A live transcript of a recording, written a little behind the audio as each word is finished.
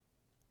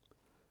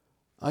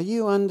Are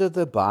you under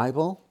the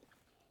Bible?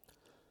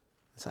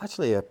 It's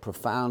actually a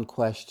profound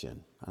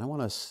question. I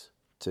want us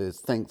to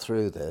think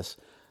through this.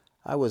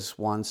 I was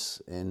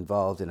once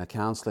involved in a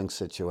counseling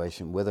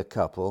situation with a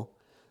couple.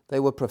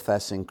 They were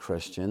professing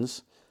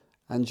Christians.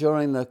 And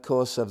during the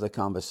course of the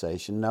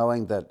conversation,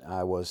 knowing that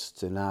I was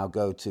to now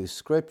go to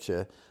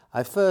Scripture,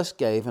 I first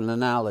gave an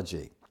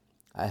analogy.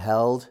 I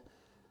held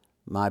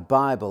my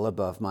Bible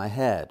above my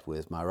head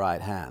with my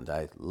right hand.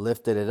 I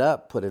lifted it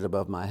up, put it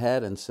above my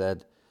head, and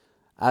said,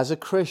 as a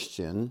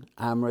Christian,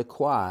 I'm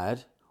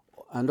required,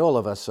 and all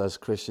of us as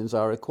Christians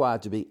are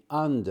required to be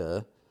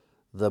under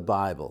the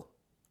Bible.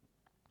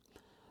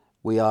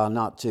 We are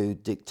not to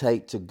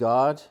dictate to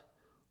God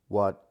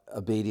what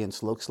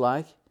obedience looks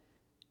like.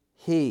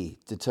 He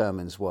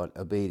determines what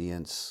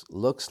obedience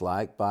looks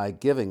like by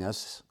giving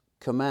us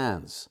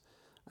commands.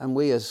 And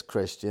we as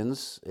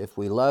Christians, if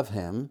we love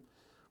Him,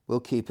 will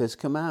keep His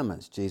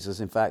commandments. Jesus,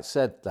 in fact,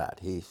 said that.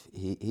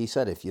 He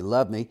said, if you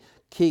love me,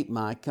 keep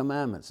my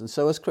commandments. And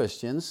so as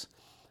Christians,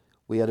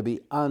 we are to be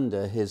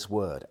under His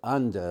Word,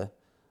 under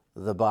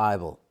the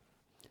Bible.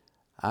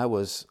 I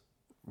was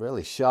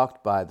really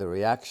shocked by the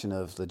reaction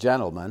of the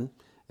gentleman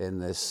in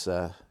this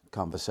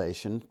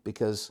conversation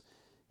because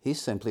he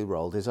simply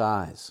rolled his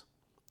eyes.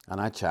 And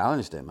I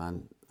challenged him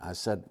and I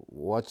said,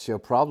 what's your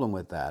problem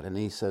with that? And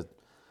he said,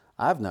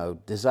 I have no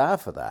desire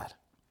for that.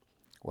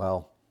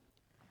 Well,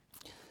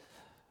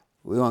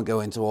 we won't go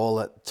into all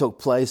that took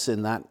place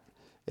in that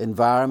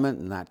environment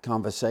and that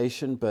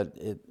conversation, but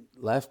it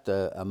left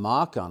a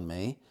mark on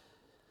me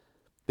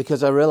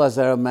because I realized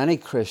there are many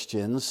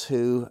Christians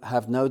who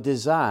have no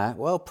desire,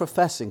 well,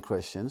 professing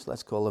Christians,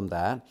 let's call them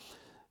that,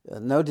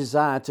 no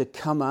desire to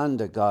come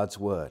under God's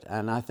Word.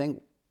 And I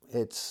think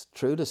it's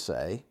true to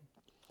say,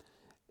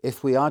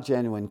 if we are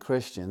genuine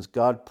Christians,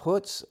 God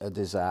puts a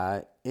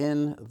desire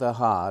in the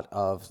heart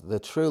of the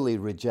truly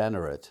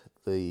regenerate,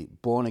 the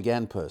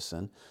born-again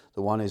person,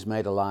 the one who's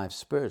made alive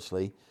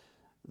spiritually.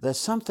 There's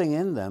something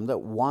in them that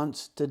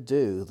wants to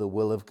do the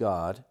will of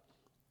God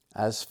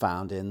as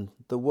found in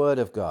the Word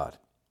of God.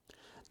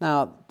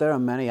 Now, there are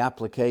many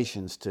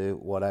applications to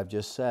what I've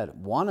just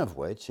said, one of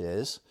which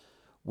is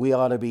we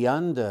ought to be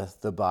under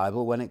the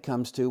Bible when it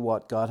comes to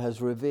what God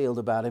has revealed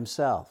about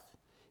Himself.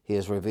 He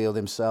has revealed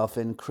Himself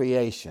in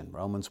creation.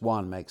 Romans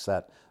 1 makes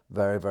that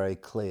very, very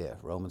clear.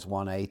 Romans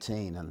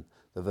 1:18 and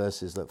the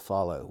verses that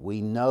follow.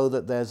 We know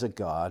that there's a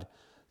God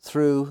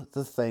through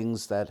the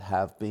things that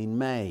have been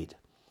made.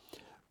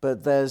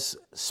 But there's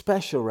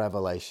special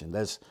revelation.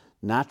 There's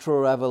natural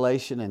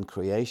revelation in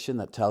creation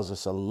that tells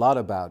us a lot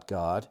about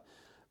God,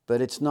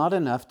 but it's not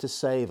enough to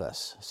save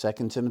us.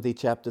 2 Timothy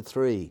chapter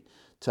 3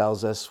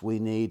 tells us we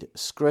need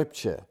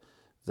Scripture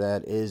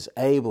that is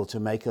able to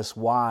make us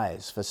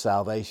wise for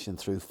salvation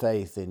through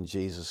faith in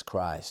Jesus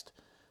Christ.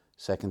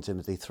 2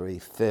 Timothy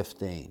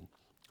 3:15.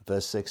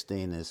 Verse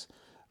 16 is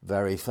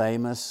very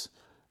famous.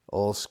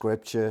 All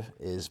Scripture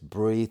is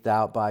breathed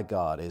out by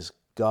God, is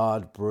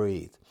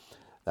God-breathed.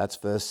 That's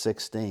verse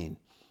 16.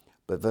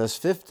 But verse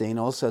 15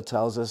 also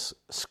tells us,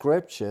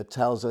 Scripture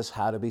tells us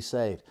how to be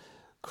saved.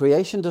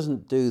 Creation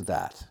doesn't do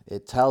that.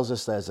 It tells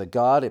us there's a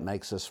God. It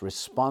makes us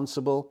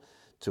responsible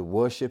to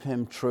worship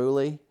Him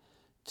truly,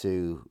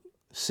 to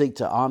seek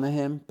to honor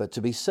Him. But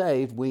to be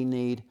saved, we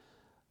need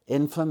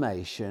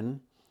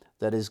information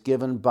that is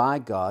given by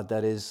God,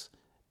 that is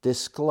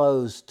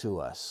disclosed to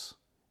us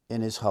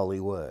in His holy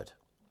word.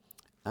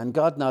 And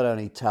God not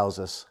only tells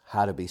us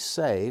how to be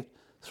saved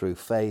through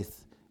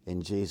faith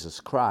in Jesus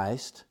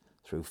Christ,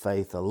 through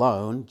faith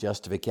alone,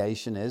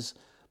 justification is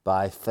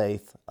by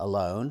faith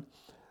alone,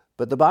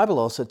 but the Bible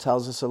also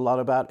tells us a lot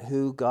about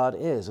who God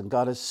is. And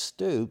God has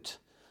stooped,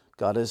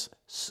 God has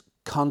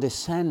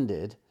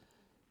condescended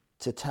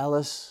to tell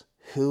us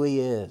who He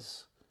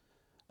is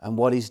and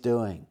what He's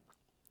doing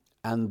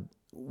and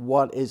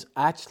what is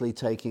actually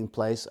taking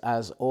place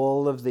as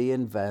all of the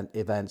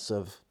events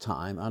of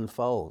time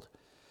unfold.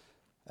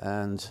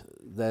 And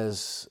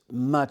there's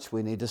much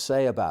we need to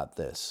say about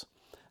this.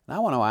 And I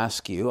want to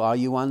ask you, are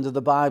you under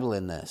the Bible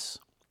in this?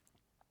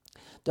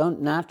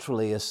 Don't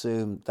naturally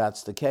assume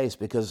that's the case,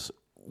 because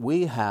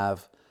we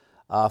have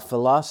our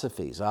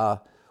philosophies,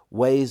 our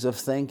ways of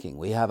thinking,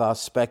 we have our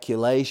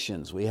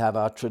speculations, we have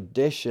our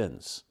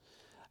traditions,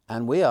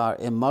 and we are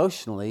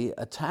emotionally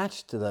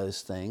attached to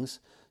those things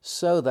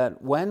so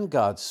that when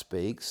God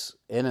speaks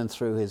in and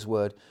through His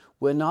Word,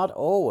 we're not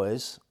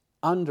always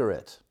under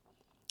it.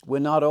 We're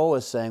not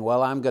always saying,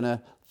 well, I'm going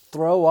to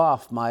throw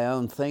off my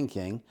own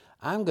thinking.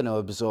 I'm going to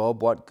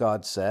absorb what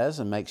God says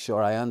and make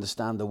sure I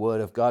understand the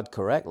Word of God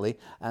correctly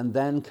and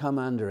then come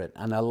under it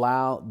and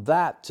allow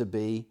that to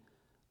be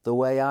the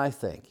way I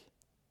think.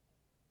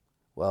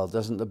 Well,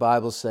 doesn't the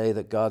Bible say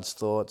that God's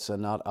thoughts are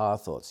not our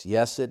thoughts?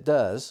 Yes, it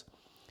does.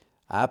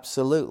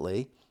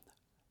 Absolutely.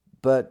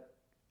 But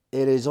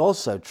it is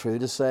also true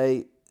to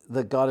say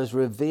that God has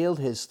revealed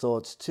His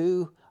thoughts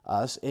to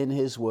us in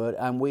His Word,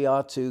 and we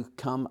are to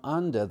come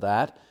under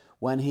that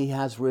when He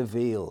has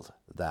revealed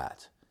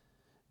that.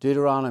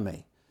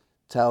 Deuteronomy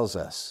tells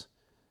us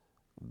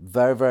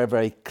very, very,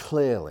 very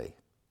clearly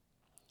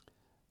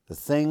The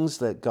things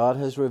that God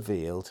has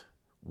revealed,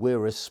 we're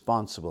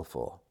responsible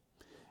for.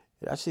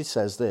 It actually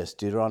says this,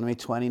 Deuteronomy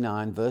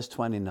 29, verse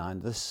 29,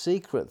 the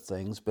secret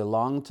things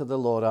belong to the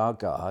Lord our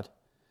God,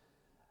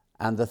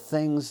 and the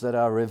things that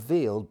are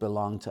revealed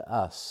belong to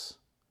us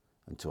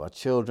and to our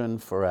children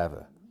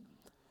forever.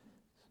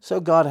 So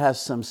God has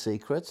some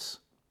secrets,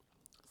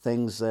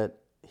 things that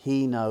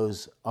he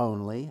knows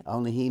only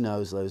he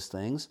knows those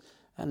things,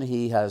 and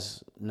he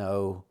has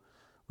no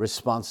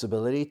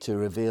responsibility to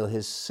reveal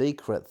his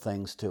secret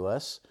things to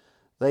us.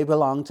 They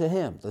belong to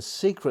him. The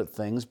secret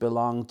things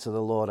belong to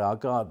the Lord our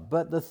God,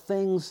 but the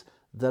things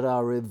that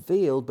are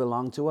revealed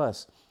belong to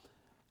us.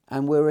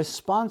 And we're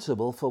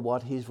responsible for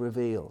what he's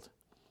revealed.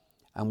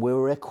 And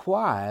we're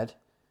required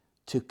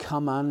to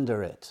come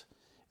under it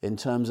in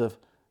terms of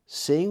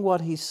seeing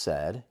what he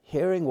said,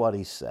 hearing what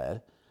he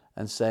said,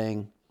 and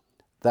saying,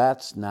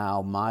 that's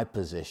now my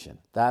position.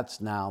 That's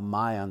now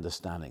my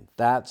understanding.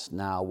 That's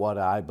now what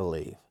I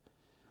believe.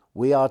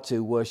 We are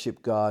to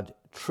worship God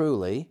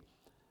truly,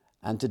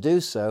 and to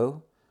do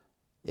so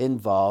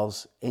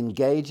involves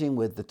engaging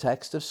with the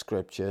text of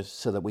Scripture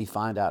so that we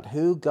find out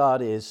who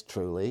God is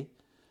truly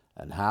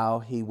and how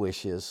he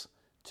wishes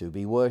to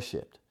be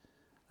worshipped.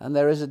 And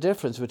there is a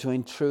difference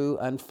between true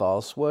and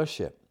false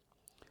worship.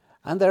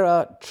 And there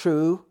are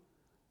true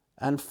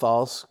and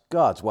false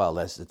gods. Well,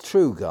 there's the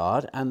true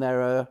God, and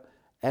there are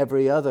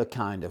every other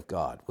kind of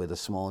God with a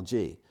small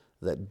g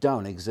that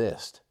don't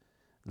exist.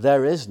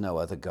 There is no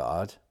other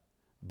God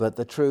but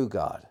the true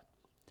God.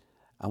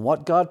 And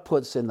what God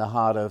puts in the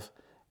heart of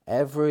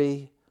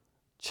every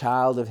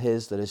child of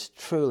his that is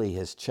truly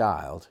his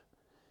child,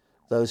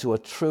 those who are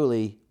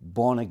truly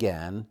born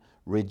again,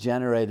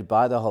 regenerated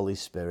by the Holy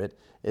Spirit,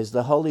 is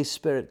the Holy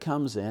Spirit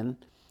comes in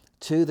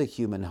to the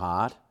human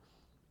heart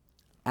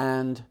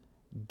and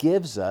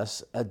gives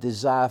us a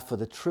desire for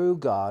the true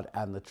God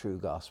and the true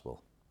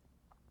gospel.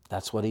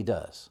 That's what he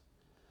does.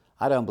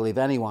 I don't believe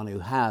anyone who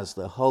has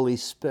the Holy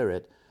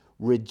Spirit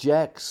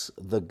rejects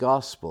the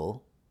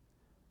gospel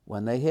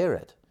when they hear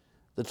it,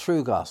 the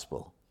true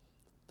gospel,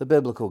 the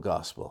biblical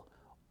gospel,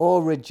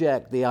 or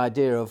reject the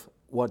idea of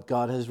what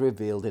God has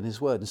revealed in his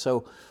word. And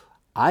so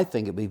I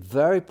think it'd be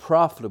very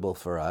profitable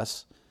for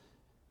us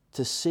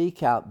to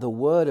seek out the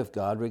word of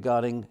God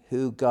regarding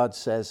who God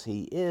says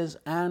he is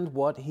and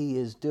what he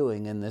is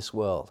doing in this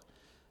world.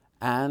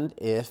 And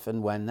if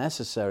and when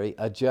necessary,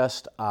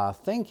 adjust our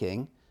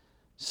thinking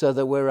so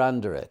that we're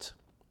under it.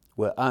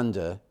 We're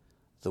under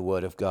the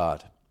word of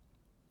God.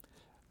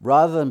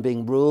 Rather than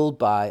being ruled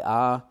by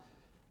our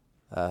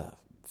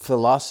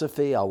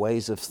philosophy, our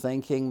ways of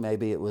thinking,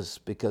 maybe it was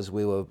because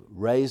we were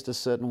raised a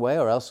certain way,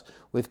 or else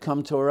we've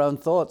come to our own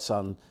thoughts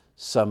on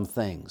some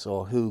things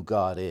or who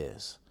God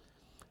is.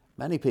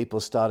 Many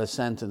people start a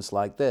sentence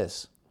like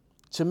this: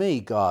 to me,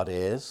 God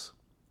is.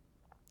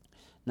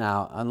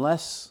 Now,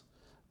 unless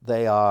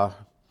they are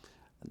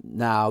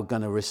now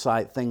going to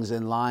recite things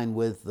in line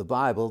with the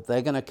Bible,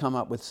 they're going to come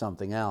up with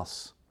something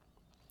else.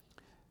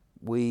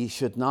 We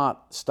should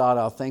not start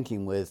our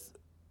thinking with,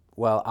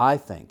 well, I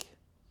think.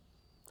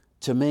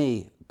 To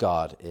me,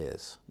 God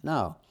is.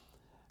 No.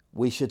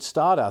 We should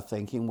start our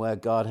thinking where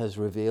God has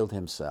revealed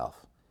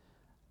himself.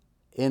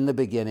 In the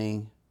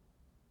beginning,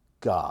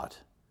 God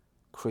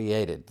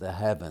created the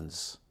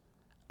heavens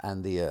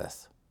and the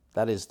earth.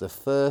 That is the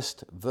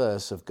first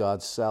verse of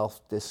God's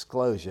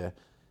self-disclosure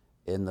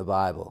in the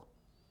Bible.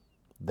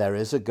 There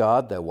is a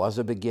God, there was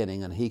a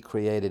beginning, and he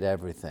created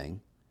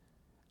everything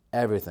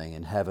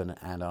in heaven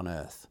and on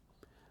earth.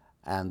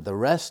 And the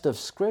rest of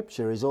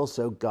Scripture is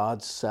also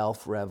God's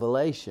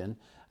self-revelation.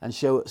 And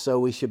so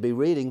we should be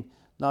reading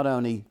not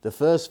only the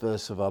first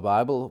verse of our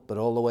Bible, but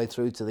all the way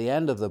through to the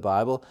end of the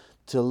Bible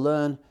to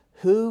learn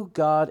who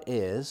God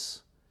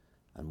is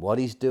and what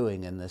he's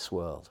doing in this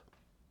world.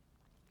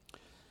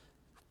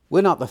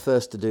 We're not the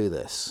first to do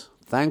this.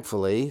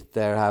 Thankfully,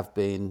 there have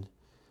been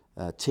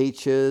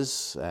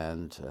teachers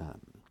and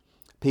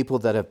people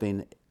that have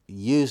been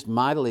used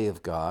mightily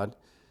of God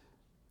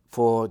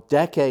for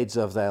decades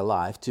of their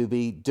life to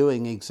be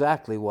doing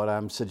exactly what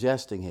I'm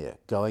suggesting here,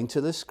 going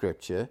to the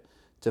Scripture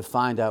to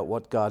find out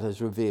what God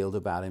has revealed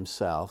about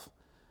himself,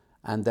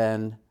 and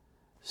then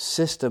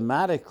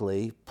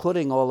systematically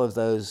putting all of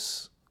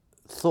those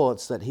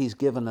thoughts that he's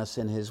given us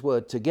in his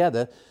word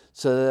together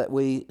so that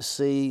we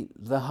see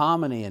the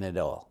harmony in it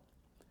all.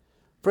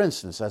 For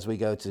instance, as we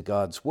go to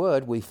God's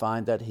word, we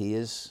find that he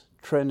is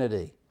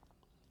Trinity.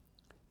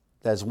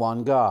 There's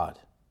one God.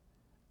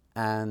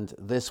 And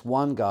this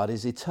one God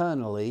is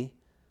eternally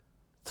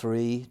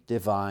three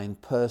divine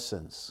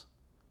persons.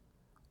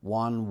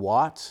 One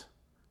what?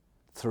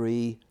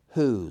 Three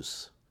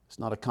whos. It's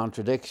not a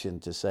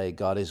contradiction to say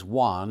God is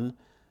one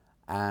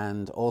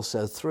and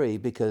also three,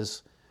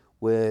 because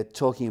we're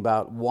talking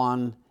about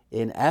one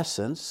in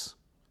essence.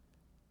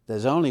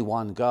 There's only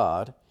one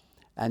God,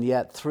 and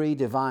yet three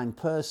divine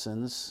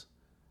persons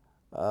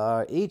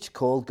are each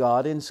called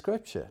God in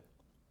Scripture.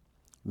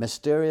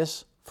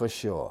 Mysterious, for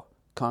sure.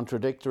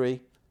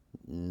 Contradictory?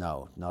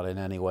 No, not in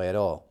any way at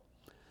all.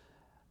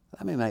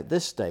 Let me make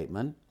this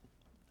statement.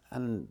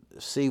 and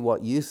see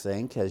what you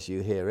think as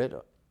you hear it.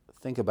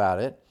 Think about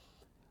it.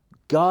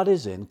 God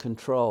is in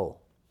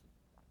control.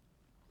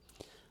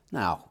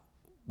 Now,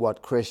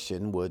 what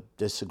Christian would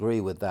disagree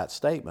with that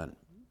statement?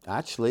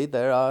 Actually,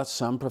 there are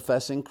some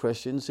professing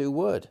Christians who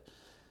would.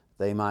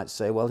 They might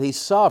say, well, he's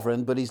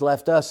sovereign, but he's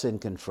left us in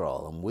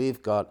control, and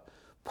we've got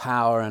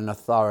power and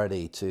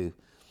authority to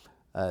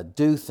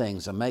do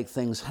things and make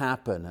things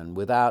happen, and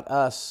without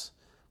us,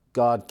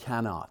 God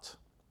cannot.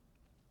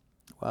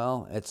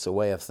 Well, it's a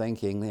way of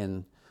thinking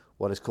in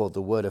what is called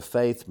the Word of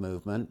Faith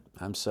movement.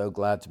 I'm so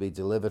glad to be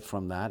delivered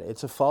from that.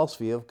 It's a false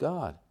view of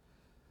God.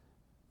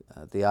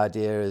 The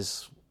idea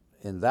is,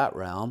 in that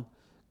realm,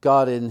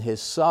 God in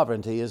his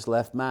sovereignty has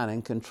left man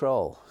in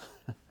control.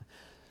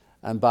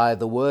 And by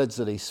the words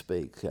that he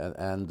speaks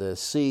and the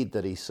seed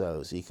that he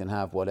sows, he can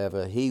have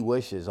whatever he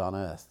wishes on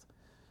earth.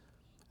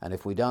 And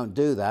if we don't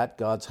do that,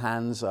 God's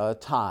hands are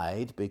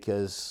tied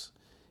because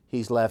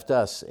he's left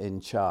us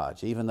in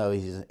charge, even though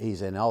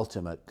he's in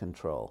ultimate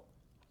control.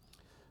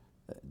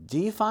 Do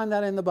you find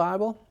that in the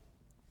Bible?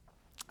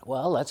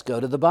 Well, let's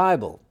go to the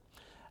Bible.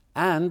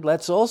 And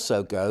let's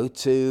also go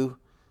to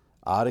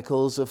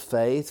articles of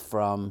faith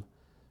from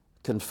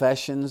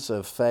confessions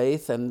of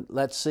faith, and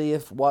let's see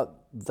if what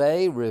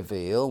they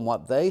reveal and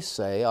what they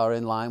say are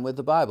in line with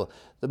the Bible.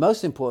 The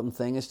most important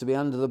thing is to be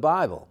under the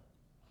Bible.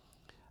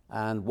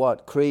 And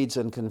what creeds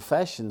and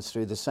confessions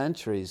through the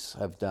centuries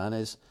have done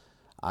is,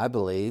 I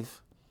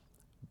believe,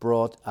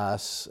 brought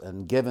us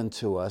and given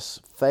to us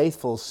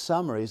faithful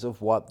summaries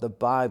of what the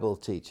Bible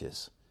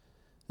teaches.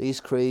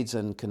 These creeds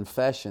and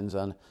confessions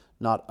are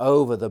not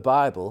over the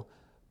Bible,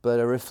 but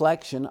a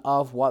reflection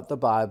of what the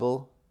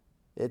Bible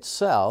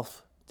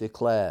itself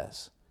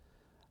declares.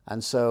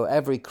 And so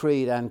every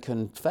creed and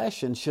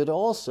confession should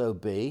also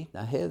be,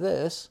 now hear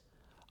this,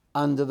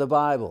 under the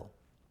Bible.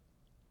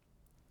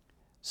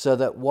 So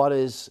that what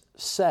is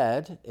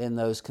said in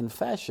those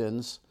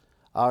confessions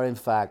are in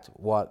fact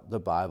what the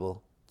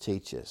Bible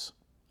teaches.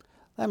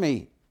 Let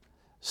me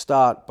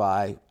start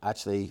by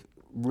actually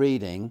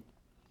reading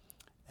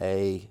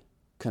a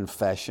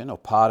confession, or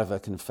part of a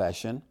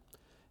confession.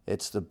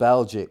 It's the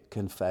Belgic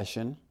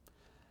Confession.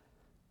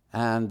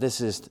 And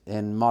this is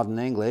in modern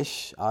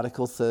English,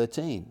 Article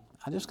 13.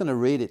 I'm just going to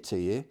read it to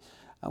you.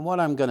 And what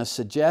I'm going to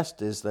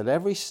suggest is that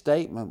every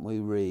statement we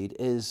read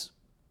is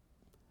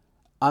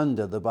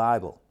under the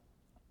Bible.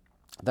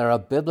 There are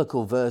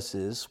biblical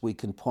verses we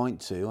can point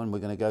to, and we're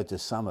going to go to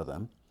some of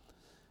them,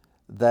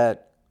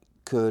 that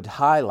could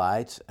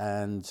highlight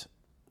and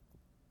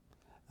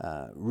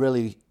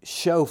really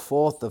show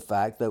forth the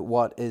fact that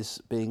what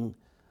is being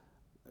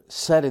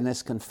said in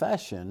this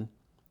confession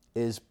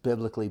is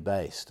biblically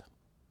based,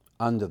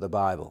 under the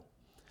Bible.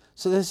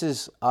 So this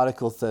is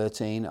Article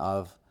 13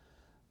 of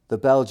the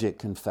Belgic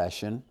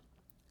Confession,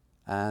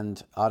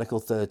 and Article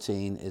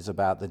 13 is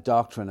about the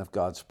doctrine of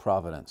God's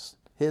providence.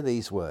 Hear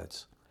these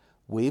words.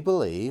 We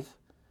believe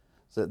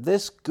that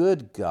this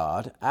good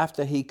God,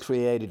 after he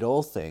created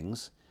all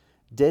things,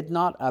 did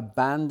not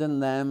abandon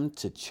them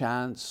to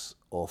chance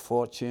or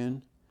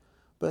fortune,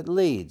 but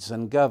leads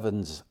and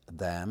governs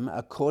them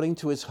according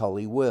to his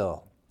holy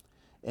will,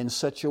 in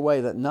such a way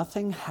that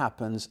nothing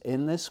happens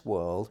in this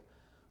world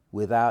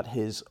without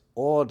his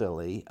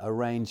orderly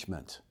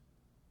arrangement.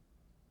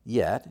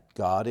 Yet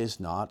God is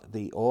not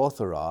the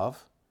author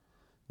of,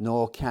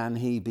 nor can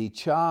he be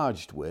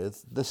charged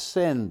with, the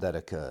sin that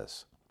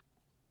occurs.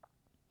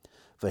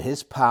 For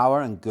his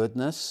power and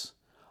goodness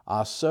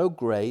are so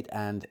great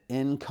and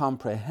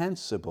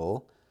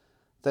incomprehensible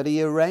that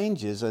he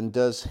arranges and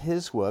does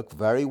his work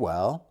very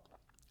well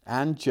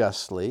and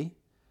justly,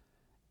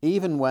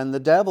 even when the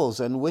devils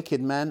and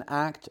wicked men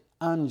act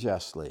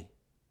unjustly.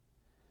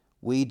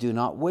 We do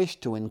not wish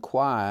to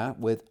inquire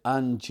with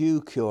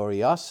undue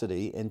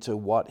curiosity into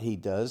what he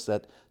does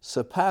that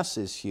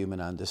surpasses human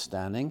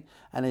understanding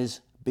and is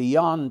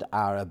beyond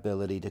our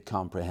ability to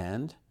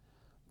comprehend,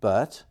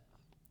 but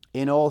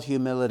in all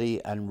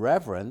humility and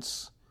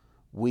reverence,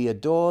 we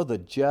adore the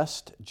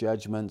just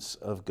judgments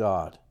of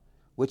God,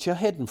 which are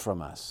hidden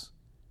from us,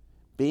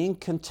 being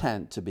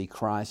content to be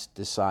Christ's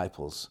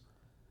disciples,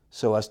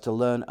 so as to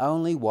learn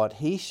only what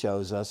he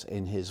shows us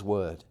in his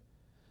word,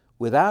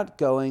 without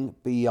going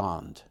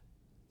beyond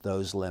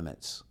those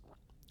limits.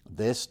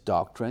 This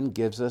doctrine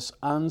gives us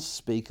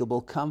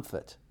unspeakable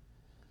comfort,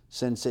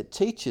 since it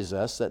teaches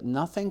us that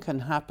nothing can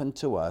happen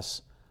to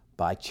us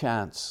by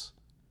chance,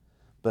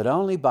 but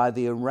only by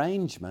the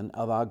arrangement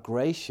of our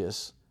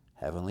gracious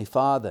Heavenly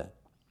Father.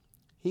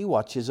 He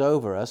watches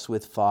over us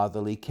with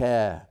fatherly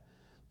care,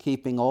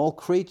 keeping all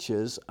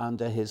creatures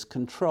under his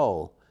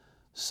control,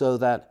 so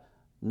that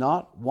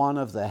not one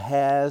of the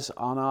hairs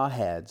on our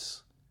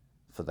heads,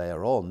 for they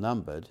are all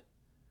numbered,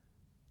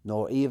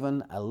 nor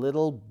even a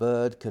little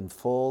bird can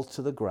fall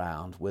to the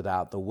ground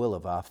without the will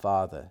of our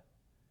Father.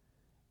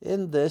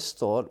 In this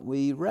thought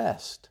we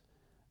rest,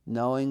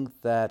 knowing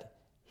that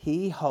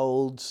he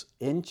holds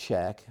in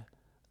check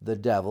the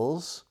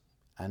devils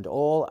and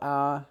all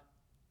our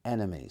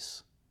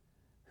enemies,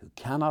 who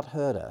cannot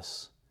hurt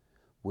us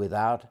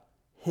without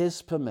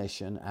his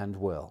permission and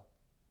will.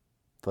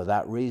 For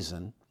that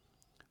reason,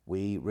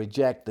 we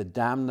reject the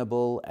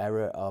damnable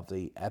error of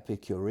the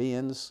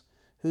Epicureans,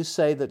 who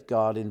say that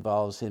God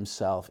involves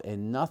himself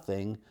in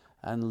nothing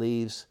and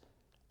leaves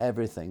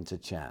everything to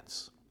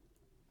chance.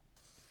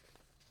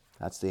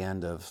 That's the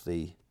end of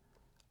the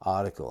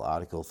article,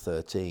 Article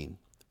 13,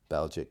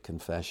 Belgic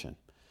Confession.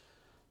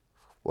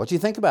 What do you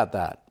think about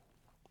that?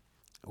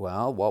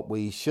 Well, what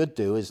we should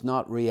do is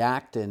not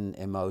react in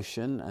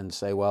emotion and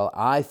say, well,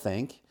 I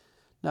think.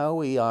 No,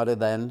 we ought to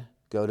then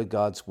go to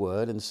God's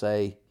Word and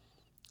say,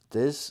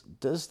 does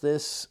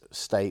this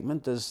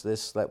statement, does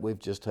this that we've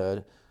just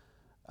heard,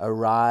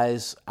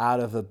 arise out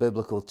of a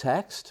biblical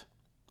text,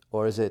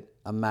 or is it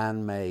a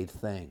man-made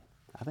thing?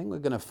 I think we're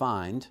going to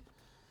find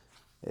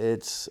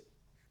it's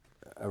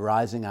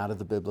arising out of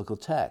the biblical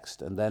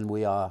text, and then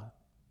we are,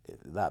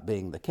 that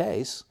being the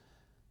case,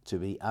 to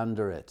be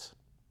under it.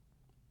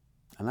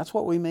 And that's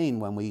what we mean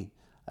when we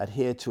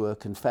adhere to a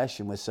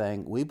confession. We're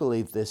saying we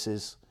believe this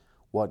is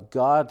what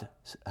God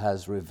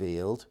has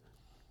revealed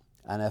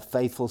and a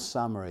faithful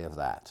summary of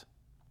that.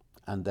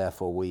 And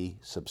therefore we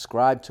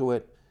subscribe to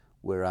it,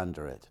 we're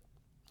under it.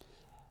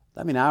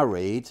 Let me now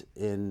read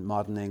in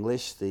modern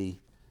English the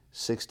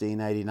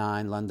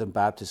 1689 London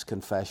Baptist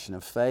Confession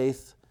of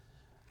Faith,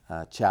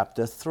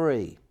 chapter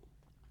 3.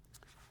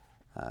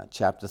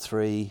 Chapter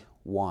 3,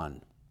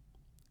 1.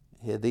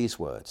 Hear these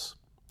words.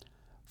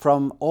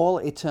 From all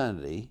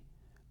eternity,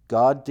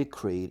 God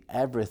decreed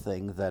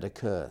everything that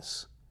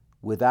occurs,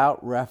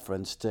 without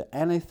reference to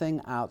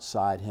anything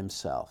outside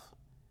himself.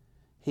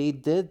 He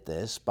did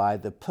this by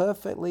the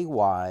perfectly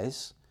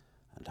wise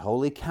and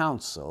holy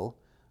counsel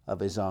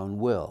of his own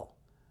will,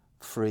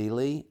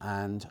 freely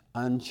and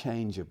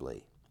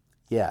unchangeably.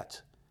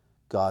 Yet,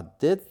 God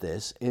did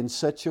this in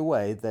such a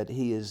way that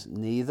he is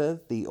neither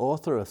the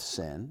author of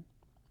sin,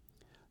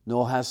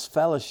 nor has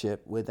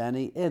fellowship with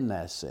any in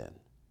their sin.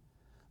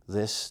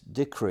 This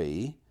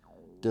decree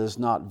does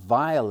not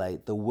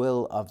violate the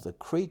will of the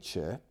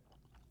creature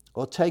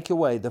or take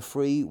away the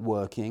free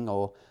working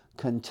or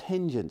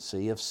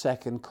contingency of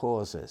second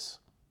causes.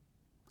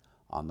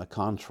 On the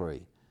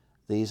contrary,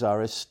 these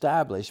are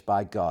established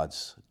by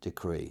God's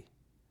decree.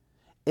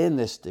 In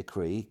this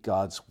decree,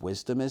 God's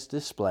wisdom is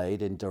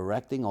displayed in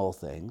directing all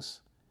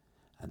things,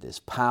 and his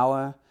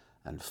power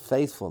and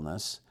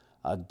faithfulness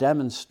are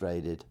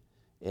demonstrated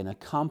in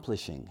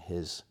accomplishing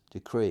his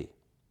decree.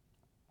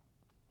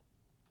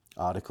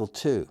 Article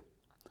 2.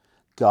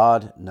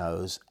 God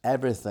knows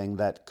everything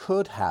that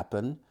could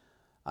happen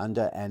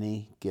under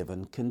any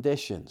given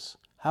conditions.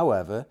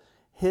 However,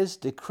 his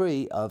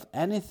decree of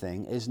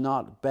anything is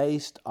not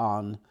based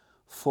on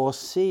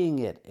foreseeing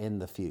it in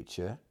the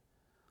future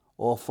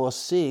or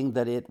foreseeing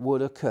that it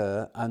would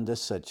occur under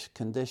such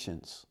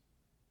conditions.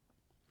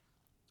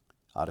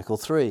 Article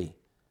 3.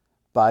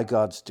 By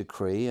God's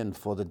decree and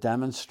for the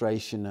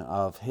demonstration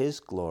of his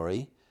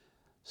glory,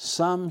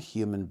 some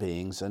human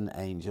beings and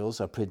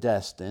angels are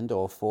predestined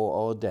or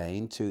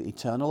foreordained to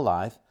eternal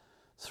life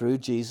through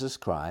Jesus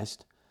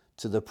Christ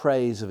to the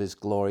praise of his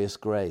glorious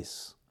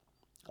grace.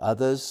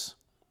 Others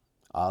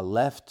are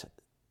left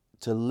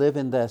to live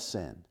in their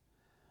sin,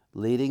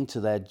 leading to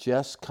their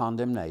just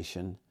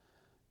condemnation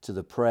to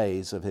the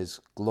praise of his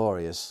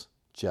glorious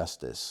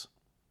justice.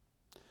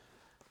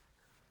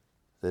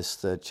 This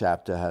third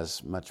chapter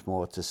has much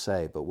more to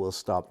say, but we'll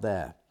stop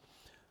there.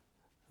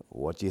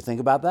 What do you think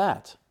about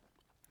that?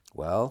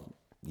 Well,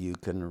 you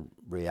can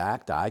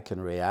react, I can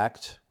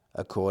react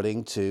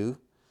according to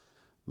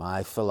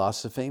my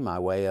philosophy, my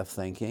way of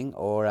thinking,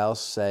 or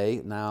else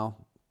say, now,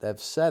 they've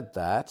said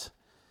that,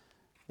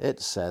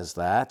 it says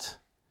that,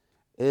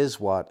 is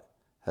what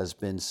has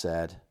been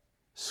said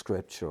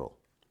scriptural.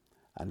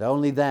 And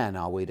only then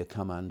are we to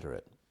come under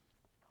it.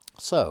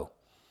 So,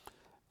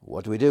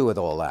 what do we do with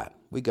all that?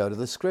 We go to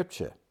the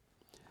scripture.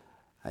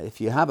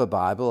 If you have a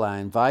Bible, I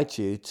invite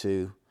you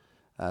to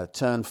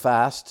turn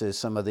fast to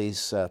some of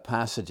these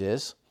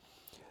passages.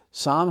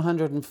 Psalm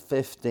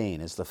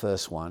 115 is the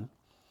first one,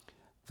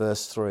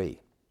 verse 3.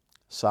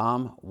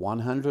 Psalm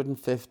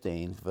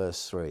 115,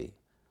 verse 3.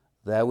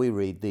 There we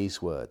read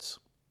these words.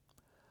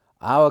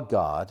 Our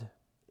God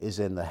is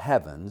in the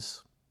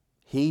heavens.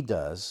 He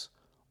does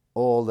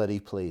all that he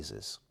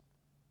pleases.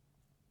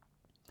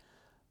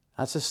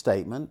 That's a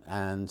statement,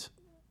 and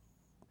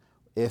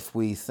if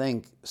we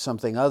think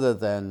something other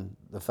than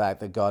the fact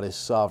that God is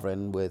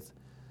sovereign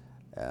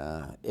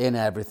in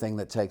everything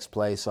that takes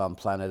place on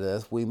planet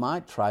Earth, we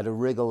might try to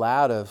wriggle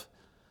out of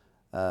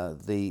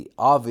the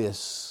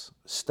obvious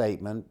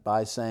statement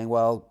by saying,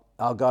 well,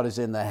 our God is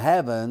in the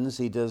heavens,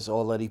 he does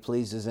all that he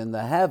pleases in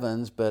the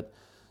heavens, but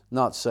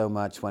not so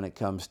much when it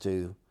comes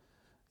to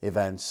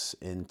events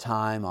in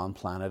time on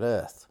planet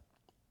Earth.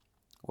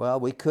 Well,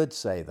 we could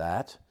say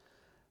that,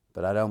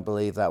 but I don't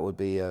believe that would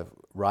be a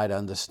right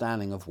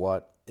understanding of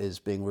what is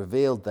being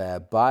revealed there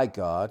by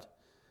God.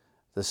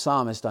 The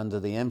psalmist, under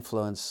the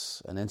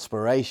influence and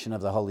inspiration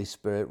of the Holy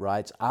Spirit,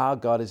 writes, our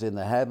God is in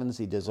the heavens,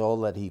 he does all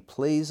that he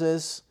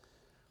pleases.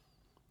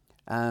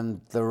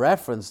 And the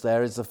reference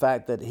there is the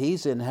fact that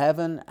he's in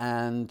heaven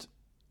and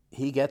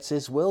he gets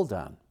his will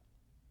done.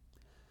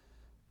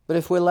 But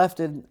if we're left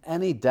in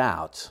any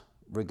doubt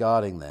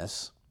regarding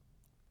this,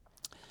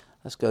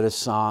 let's go to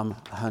Psalm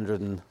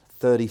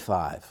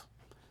 135.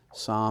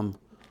 Psalm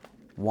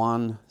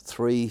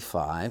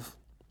 135,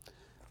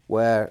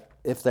 where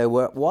if there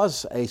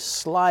was a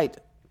slight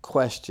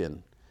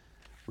question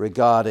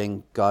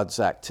regarding God's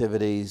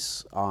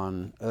activities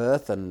on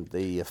earth and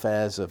the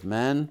affairs of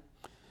men,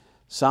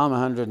 Psalm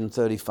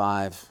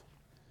 135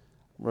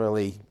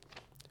 really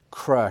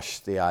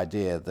crushed the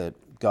idea that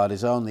God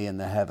is only in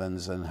the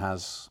heavens and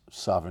has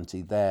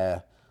sovereignty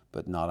there,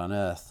 but not on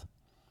earth.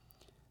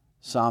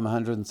 Psalm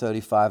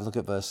 135, look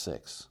at verse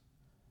 6.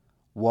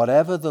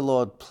 Whatever the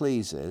Lord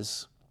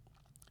pleases,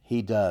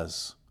 he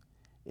does,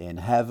 in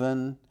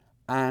heaven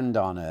and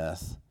on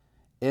earth,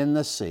 in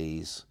the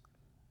seas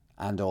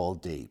and all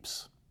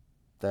deeps.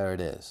 There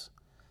it is.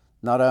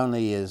 Not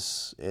only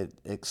is it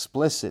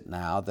explicit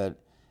now that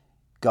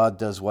God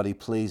does what he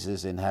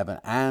pleases in heaven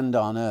and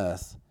on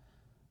earth,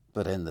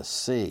 but in the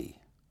sea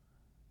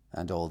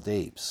and all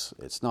deeps.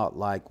 It's not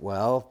like,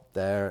 well,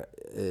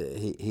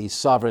 he's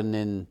sovereign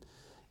in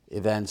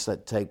events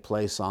that take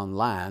place on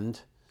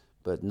land,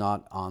 but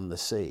not on the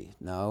sea.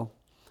 No,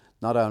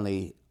 not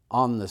only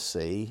on the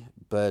sea,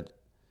 but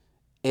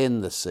in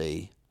the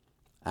sea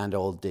and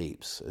all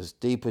deeps. As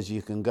deep as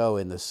you can go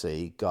in the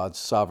sea, God's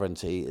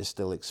sovereignty is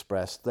still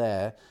expressed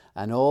there,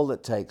 and all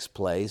that takes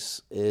place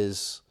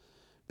is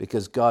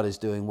because God is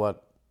doing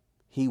what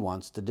he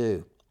wants to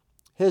do.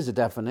 Here's a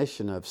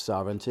definition of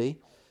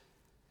sovereignty.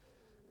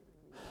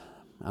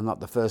 I'm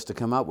not the first to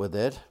come up with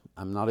it.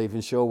 I'm not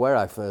even sure where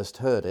I first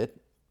heard it,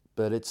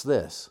 but it's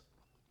this.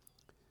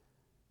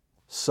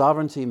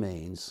 Sovereignty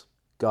means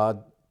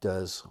God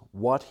does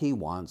what he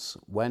wants,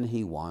 when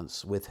he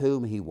wants, with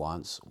whom he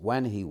wants,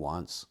 when he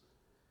wants,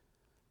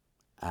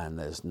 and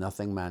there's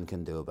nothing man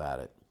can do about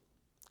it.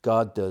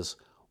 God does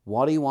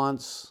what he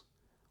wants,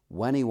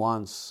 when he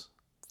wants,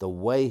 the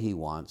way he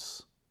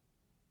wants.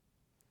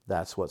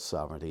 That's what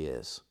sovereignty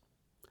is.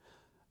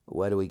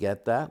 Where do we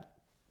get that?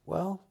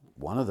 Well,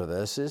 one of the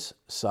verses,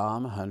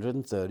 Psalm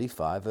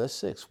 135, verse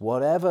 6.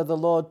 Whatever the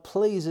Lord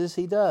pleases,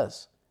 he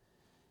does.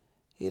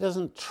 He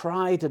doesn't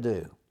try to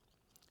do.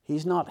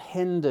 He's not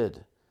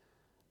hindered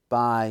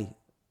by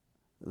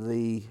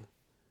the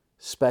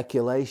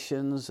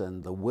speculations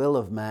and the will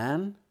of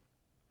man.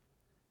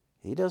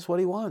 He does what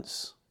he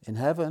wants in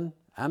heaven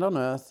and on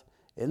earth,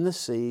 in the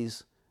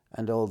seas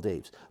and all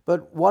deeps.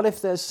 But what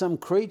if there's some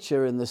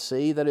creature in the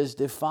sea that is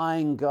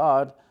defying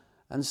God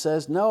and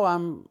says, no,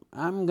 I'm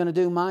going to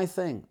do my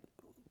thing?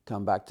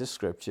 Come back to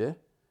Scripture.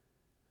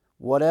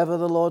 Whatever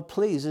the Lord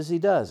pleases, he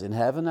does, in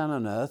heaven and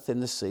on earth, in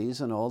the seas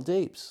and all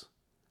deeps.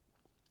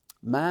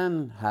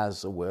 Man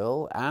has a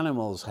will,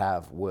 animals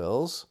have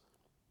wills,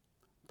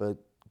 but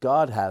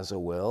God has a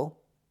will,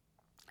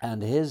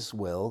 and his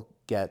will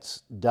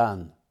gets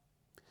done.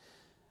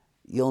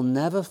 You'll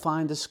never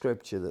find a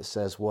scripture that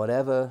says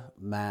whatever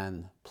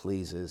man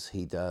pleases,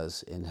 he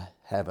does in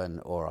heaven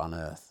or on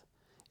earth,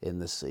 in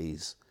the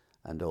seas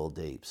and all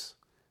deeps.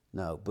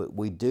 No, but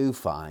we do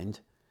find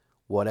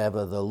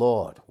whatever the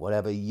Lord,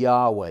 whatever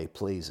Yahweh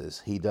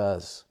pleases, he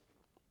does.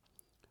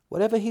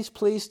 Whatever he's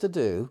pleased to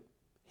do,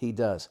 he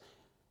does.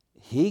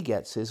 He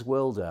gets his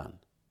will done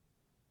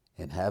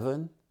in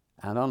heaven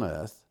and on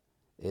earth,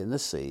 in the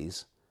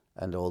seas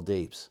and all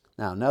deeps.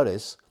 Now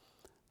notice,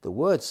 the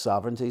word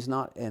sovereignty is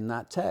not in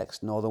that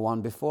text, nor the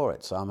one before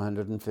it, Psalm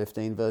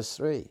 115, verse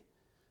 3.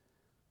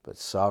 But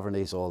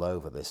sovereignty is all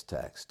over this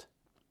text.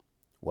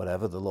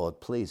 Whatever the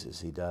Lord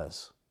pleases, he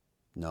does,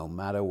 no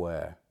matter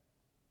where.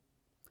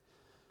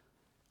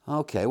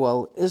 Okay,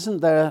 well,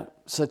 isn't there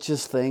such a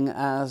thing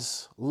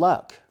as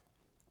luck?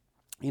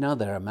 You know,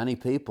 there are many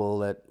people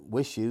that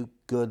wish you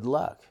good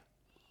luck.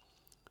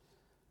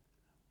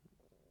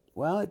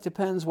 Well, it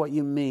depends what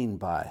you mean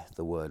by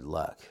the word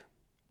luck.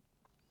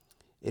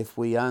 If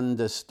we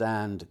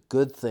understand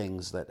good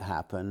things that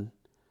happen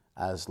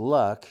as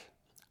luck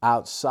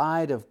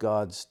outside of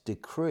God's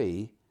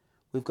decree,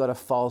 we've got a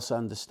false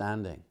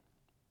understanding.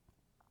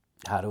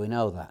 How do we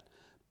know that?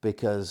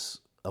 Because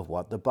of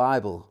what the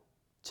Bible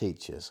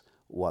teaches,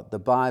 what the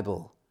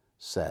Bible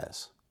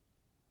says.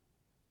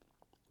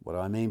 What do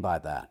I mean by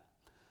that?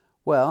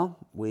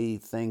 Well, we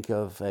think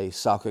of a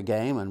soccer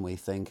game and we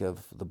think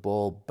of the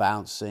ball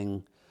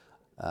bouncing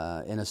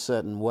in a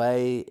certain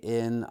way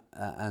and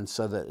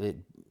so that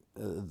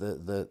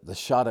the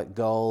shot at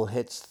goal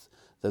hits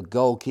the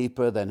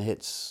goalkeeper, then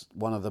hits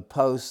one of the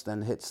posts,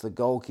 then hits the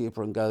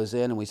goalkeeper and goes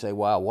in, and we say,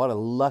 wow, what a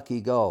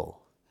lucky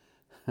goal.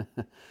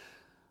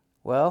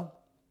 Well,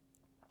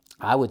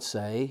 I would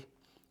say,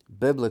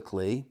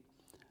 biblically,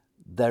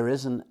 there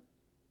isn't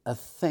a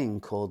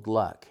thing called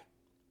luck.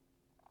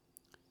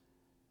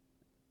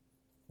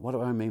 What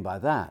do I mean by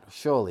that?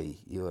 Surely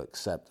you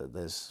accept that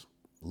there's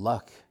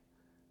luck.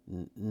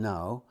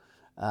 No.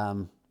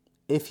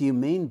 If you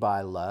mean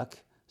by luck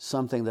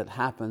something that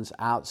happens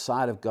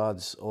outside of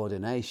God's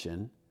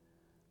ordination,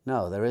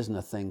 no, there isn't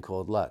a thing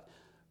called luck.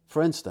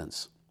 For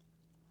instance,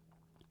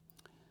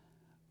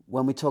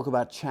 when we talk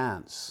about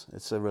chance,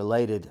 it's a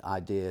related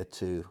idea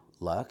to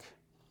luck.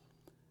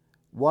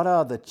 what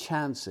are the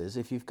chances,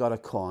 if you've got a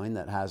coin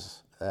that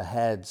has a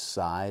head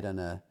side and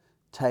a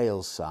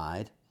tail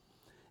side,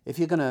 if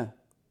you're going to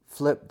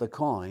flip the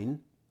coin,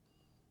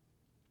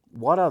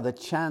 what are the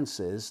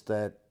chances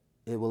that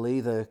it will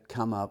either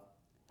come up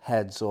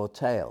heads or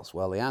tails?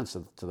 Well, the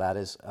answer to that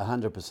is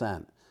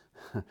 100%.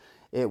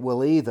 It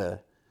will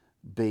either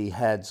be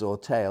heads or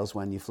tails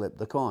when you flip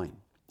the coin,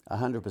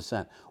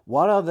 100%.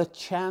 What are the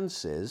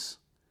chances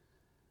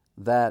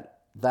that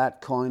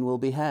that coin will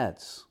be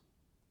heads?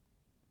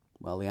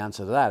 Well, the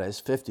answer to that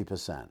is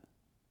 50%.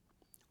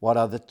 What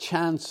are the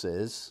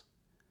chances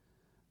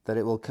that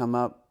it will come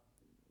up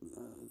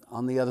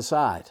on the other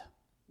side?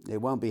 It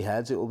won't be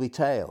heads, it will be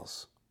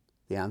tails.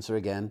 The answer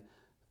again,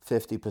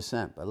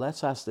 50%. But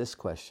let's ask this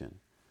question.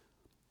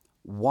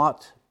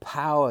 What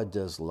power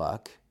does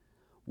luck,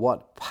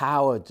 what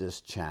power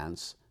does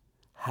chance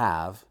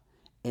have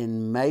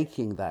in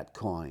making that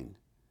coin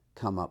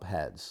come up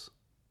heads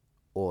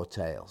or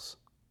tails?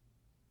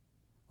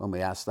 When we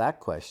ask that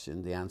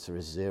question, the answer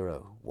is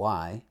 0.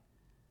 Why?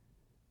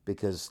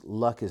 Because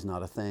luck is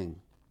not a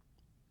thing.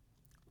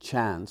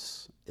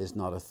 Chance is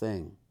not a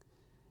thing.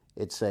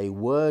 It's a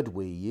word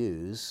we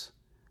use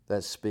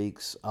that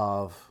speaks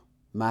of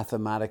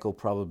mathematical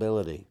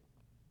probability.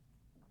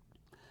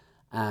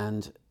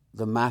 And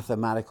the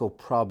mathematical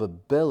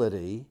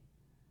probability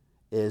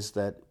is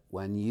that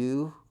when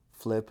you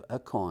flip a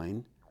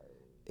coin,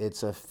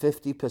 it's a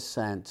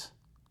 50%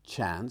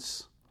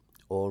 chance,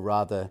 or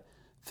rather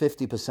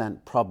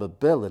 50%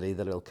 probability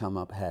that it'll come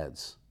up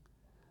heads,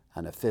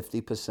 and a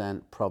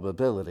 50%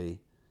 probability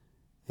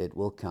it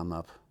will come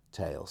up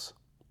tails.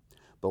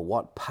 But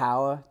what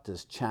power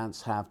does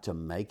chance have to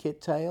make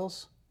it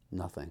tails?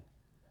 Nothing.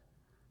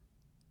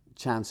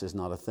 Chance is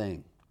not a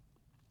thing.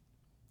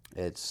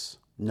 It's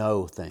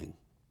no thing.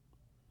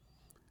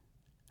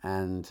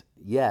 And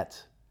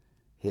yet,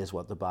 here's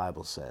what the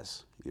Bible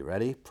says. You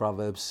ready?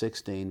 Proverbs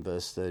 16,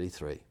 verse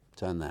 33.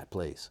 Turn that,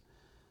 please.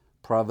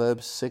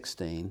 Proverbs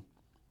 16,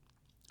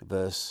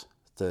 verse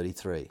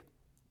 33.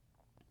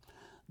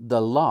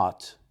 The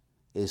lot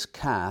is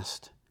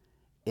cast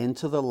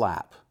into the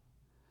lap,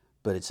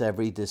 but its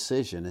every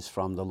decision is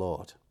from the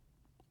Lord,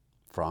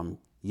 from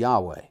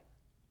Yahweh.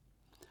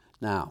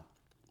 Now,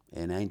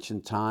 in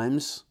ancient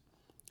times,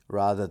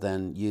 rather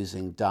than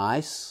using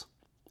dice,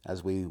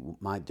 as we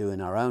might do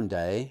in our own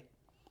day,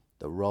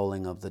 the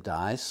rolling of the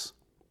dice,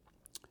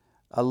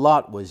 a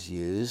lot was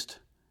used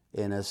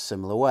in a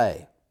similar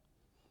way.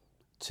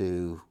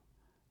 To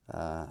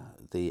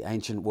the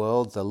ancient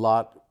world, the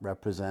lot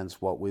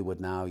represents what we would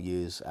now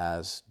use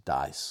as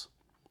dice.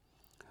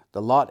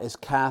 The lot is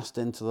cast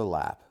into the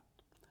lap,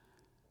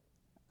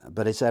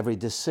 but its every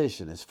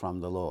decision is from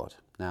the Lord.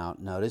 Now,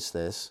 notice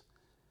this,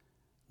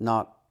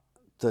 not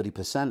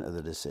 30% of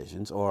the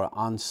decisions, or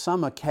on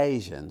some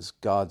occasions,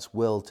 God's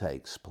will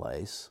takes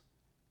place.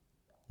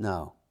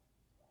 No.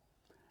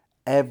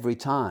 Every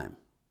time,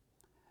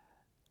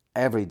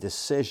 every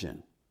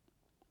decision,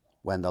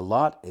 when the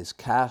lot is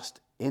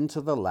cast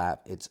into the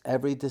lap, its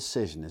every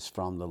decision is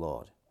from the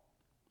Lord.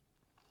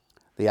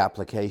 The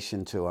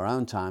application to our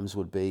own times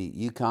would be,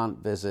 you can't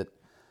visit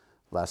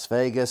Las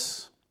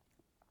Vegas,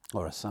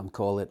 or as some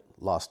call it,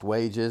 lost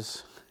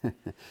wages.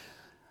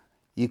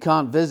 You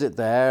can't visit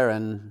there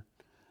and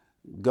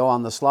go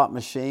on the slot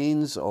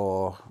machines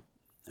or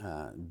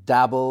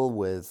dabble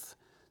with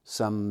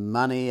some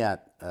money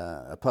at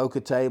a poker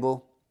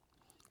table,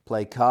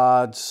 play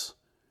cards,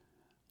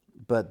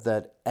 but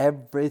that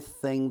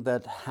everything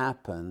that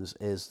happens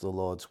is the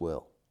Lord's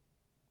will.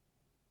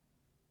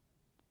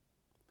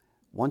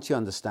 Once you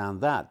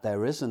understand that,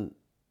 there isn't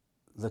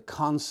the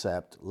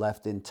concept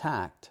left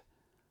intact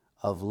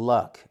of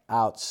luck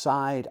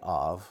outside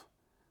of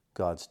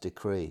God's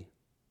decree.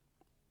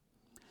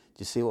 Do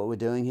you see what we're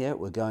doing here?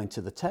 We're going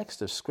to the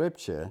text of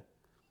Scripture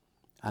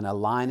and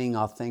aligning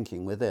our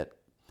thinking with it.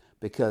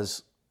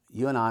 Because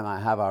you and I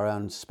might have our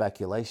own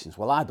speculations.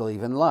 Well, I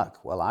believe in luck.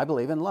 Well, I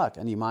believe in luck.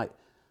 And you might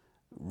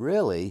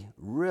really,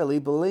 really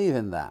believe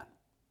in that.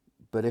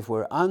 But if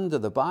we're under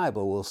the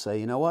Bible, we'll say,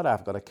 you know what?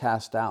 I've got to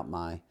cast out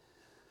my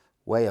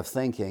way of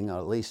thinking, or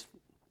at least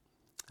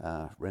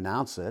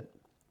renounce it,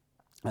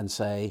 and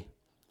say,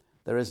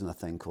 there isn't a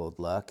thing called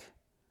luck.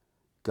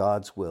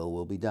 God's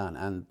will be done.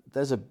 And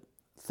there's a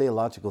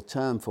theological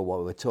term for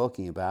what we're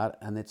talking about,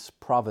 and it's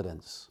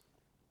providence.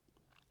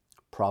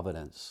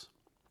 Providence.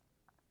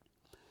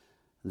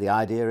 The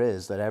idea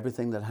is that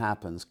everything that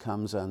happens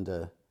comes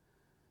under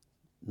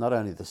not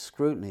only the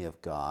scrutiny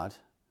of God,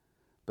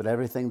 but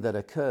everything that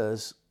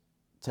occurs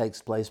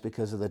takes place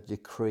because of the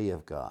decree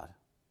of God.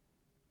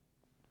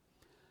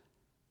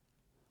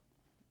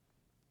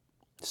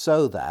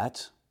 So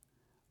that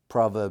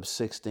Proverbs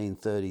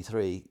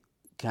 16:33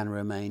 can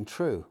remain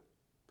true.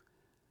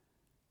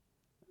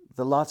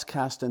 The lot's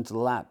cast into the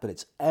lap, but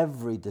it's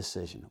every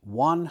decision.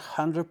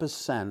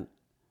 100%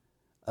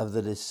 of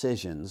the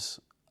decisions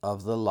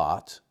of the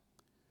lot,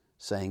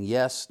 saying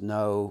yes,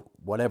 no,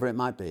 whatever it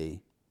might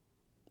be,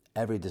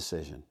 every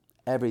decision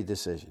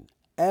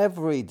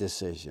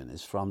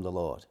is from the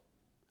Lord.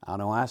 I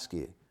want to ask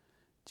you,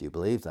 do you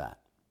believe that?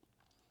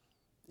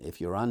 If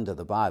you're under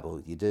the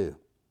Bible, you do.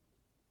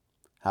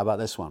 How about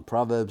this one?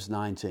 Proverbs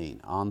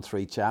 19, on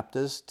 3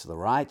 chapters to the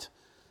right.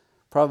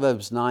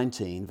 Proverbs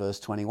 19, verse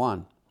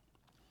 21.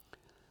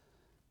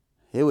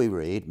 Here we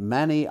read,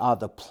 "Many are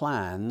the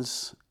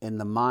plans in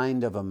the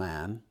mind of a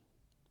man,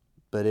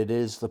 but it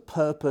is the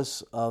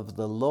purpose of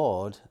the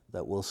Lord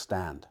that will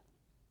stand."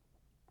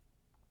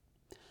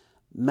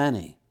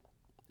 Many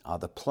are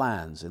the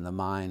plans in the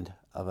mind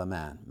of a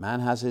man. Man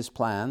has his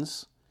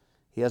plans.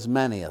 He has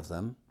many of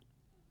them.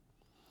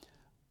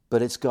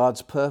 But it's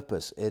God's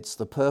purpose. It's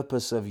the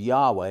purpose of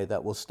Yahweh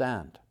that will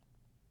stand.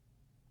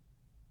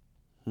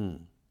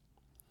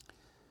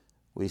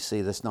 We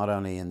see this not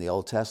only in the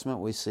Old Testament,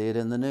 we see it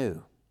in the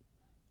New.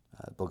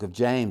 The book of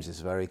James is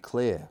very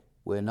clear.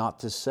 We're not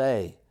to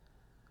say,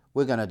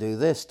 we're going to do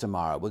this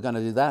tomorrow, we're going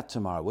to do that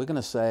tomorrow. We're going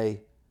to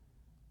say,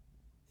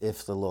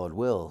 if the Lord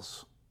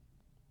wills,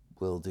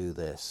 we'll do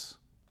this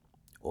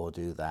or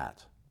do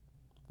that.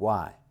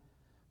 Why?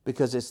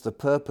 Because it's the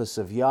purpose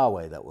of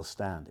Yahweh that will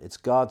stand. It's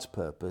God's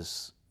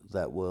purpose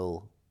that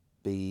will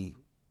be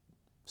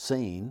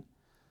seen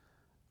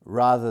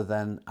rather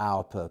than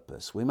our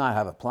purpose. We might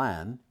have a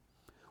plan.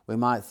 We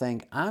might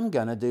think, I'm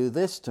going to do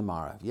this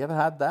tomorrow. Have you ever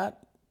had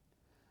that?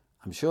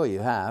 I'm sure you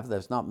have.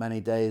 There's not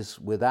many days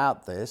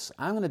without this.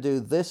 I'm going to do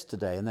this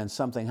today, and then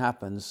something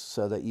happens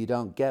so that you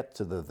don't get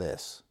to the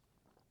this.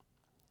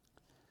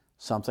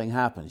 Something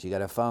happens. You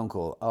get a phone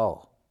call.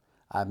 Oh,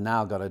 I've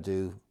now got to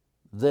do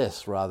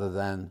this rather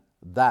than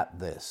that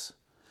this.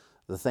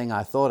 The thing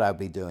I thought I'd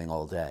be doing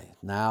all day.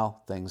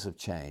 Now things have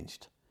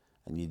changed.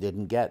 And you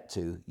didn't get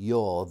to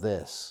your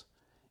this,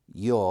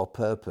 your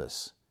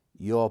purpose,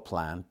 your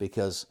plan,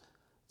 because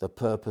the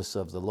purpose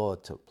of the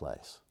Lord took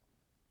place.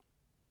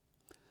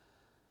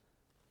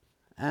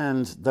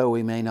 And though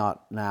we may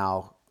not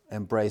now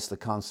embrace the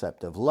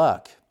concept of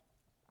luck,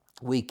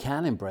 we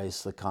can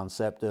embrace the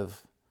concept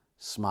of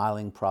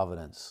smiling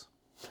providence.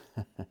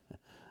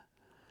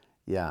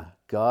 Yeah,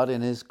 God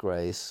in His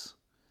grace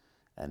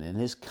and in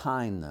His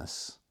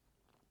kindness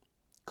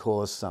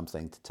caused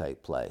something to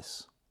take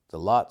place. The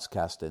lot's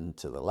cast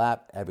into the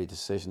lap. Every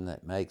decision that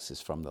it makes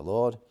is from the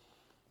Lord.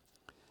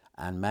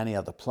 And many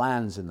are the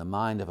plans in the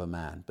mind of a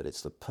man, but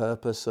it's the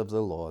purpose of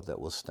the Lord that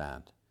will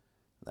stand.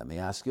 Let me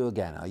ask you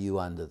again, are you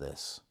under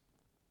this?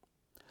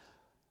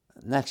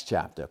 Next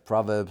chapter,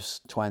 Proverbs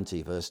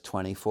 20, verse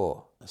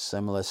 24. A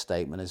similar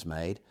statement is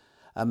made.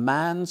 A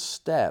man's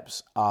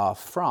steps are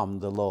from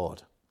the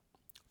Lord,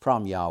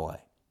 from Yahweh.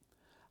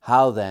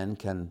 How then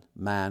can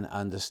man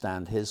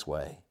understand his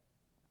way?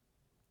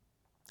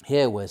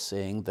 Here we're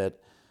seeing that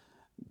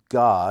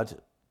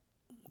God,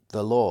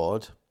 the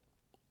Lord,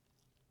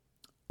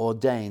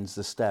 ordains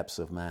the steps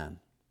of man.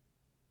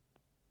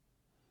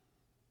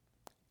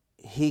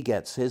 He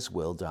gets His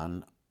will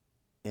done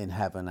in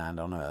heaven and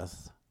on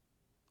earth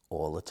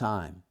all the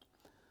time.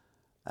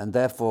 And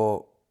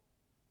therefore,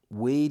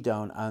 we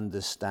don't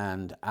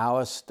understand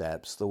our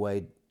steps the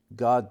way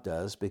God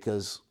does,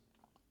 because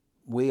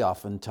we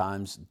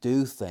oftentimes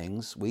do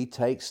things, we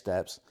take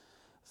steps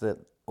that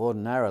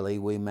ordinarily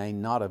we may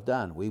not have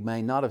done. We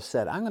may not have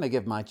said, I'm going to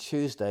give my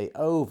Tuesday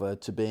over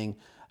to being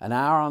an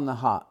hour and a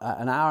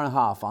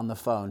half on the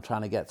phone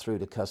trying to get through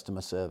to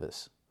customer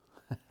service.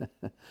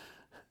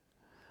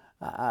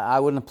 I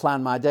wouldn't have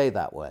planned my day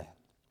that way.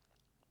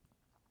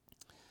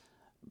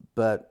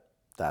 But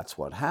that's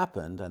what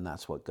happened, and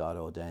that's what God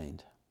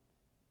ordained.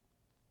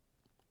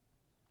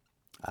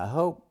 I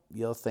hope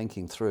you're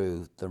thinking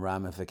through the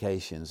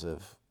ramifications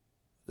of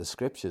the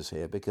scriptures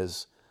here,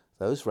 because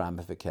those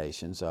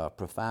ramifications are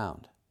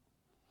profound.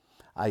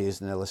 I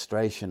used an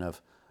illustration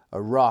of a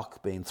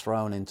rock being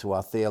thrown into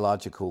our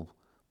theological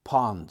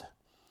pond,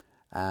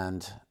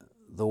 and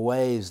the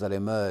waves that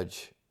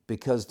emerge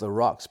because the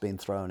rock's been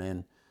thrown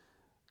in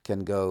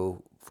can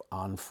go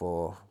on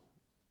for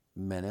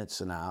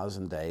minutes and hours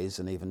and days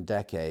and even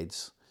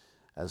decades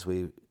as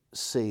we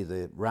see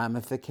the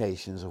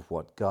ramifications of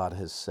what God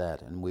has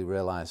said, and we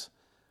realize,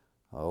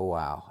 oh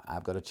wow,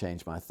 I've got to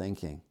change my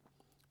thinking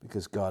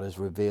because God has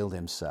revealed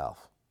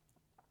Himself.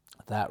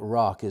 That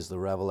rock is the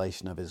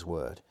revelation of His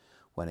word.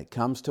 When it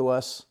comes to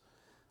us,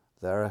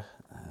 that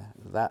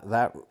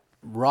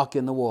rock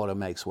in the water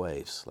makes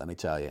waves, let me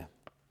tell you.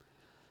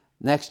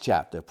 Next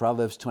chapter,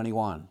 Proverbs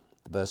 21,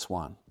 verse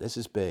 1. This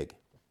is big.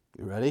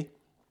 You ready?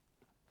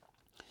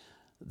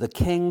 The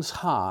king's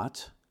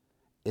heart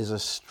is a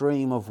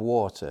stream of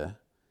water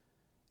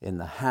in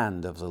the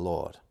hand of the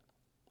Lord,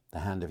 the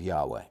hand of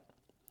Yahweh.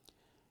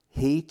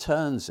 He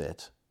turns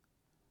it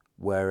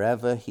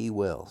wherever He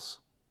wills.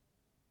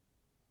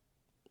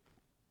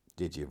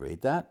 Did you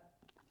read that?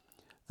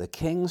 The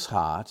king's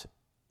heart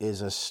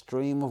is a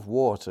stream of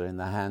water in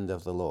the hand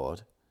of the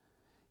Lord.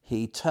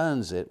 He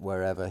turns it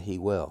wherever He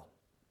will.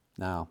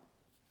 Now,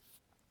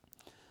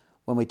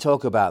 when we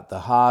talk about the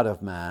heart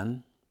of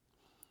man,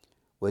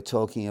 we're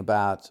talking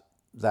about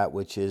that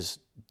which is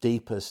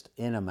deepest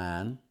in a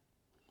man,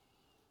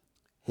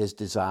 his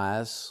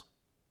desires,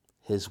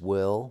 his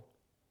will,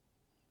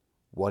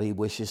 what he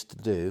wishes to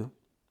do.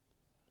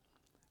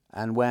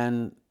 And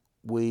when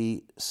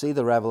we see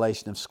the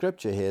revelation of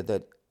Scripture here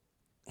that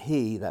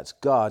He, that's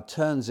God,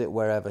 turns it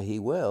wherever He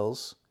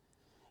wills,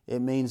 it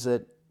means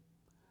that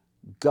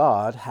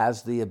God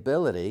has the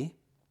ability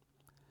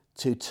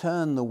to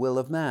turn the will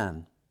of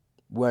man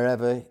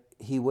wherever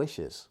He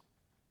wishes.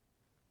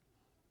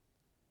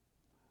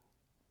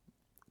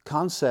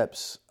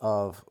 Concepts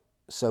of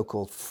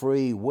so-called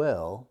free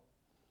will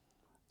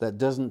that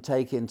doesn't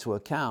take into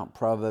account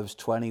Proverbs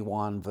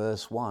 21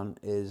 verse 1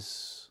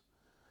 is,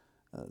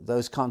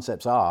 those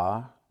concepts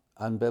are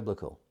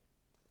unbiblical.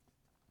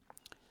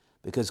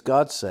 Because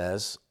God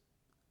says,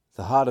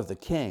 the heart of the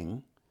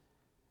king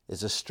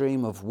is a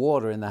stream of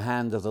water in the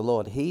hand of the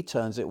Lord. He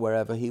turns it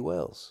wherever He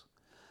wills.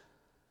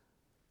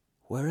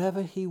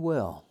 Wherever He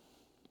will.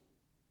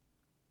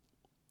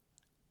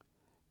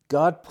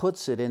 God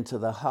puts it into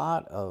the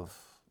heart of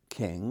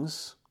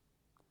kings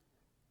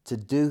to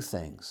do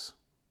things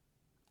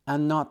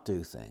and not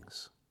do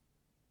things.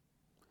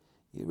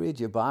 You read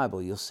your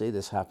Bible, you'll see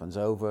this happens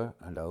over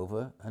and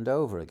over and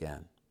over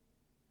again.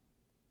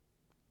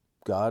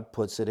 God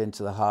puts it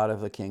into the heart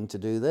of a king to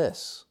do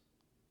this.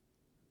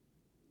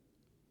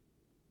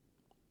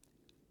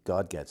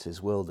 God gets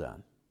His will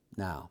done.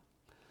 Now,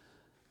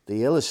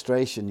 the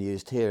illustration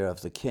used here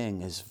of the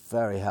king is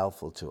very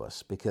helpful to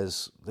us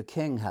because the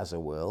king has a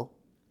will,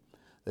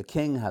 the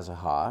king has a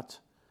heart,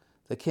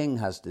 the king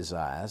has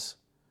desires,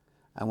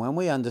 and when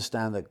we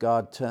understand that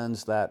God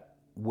turns that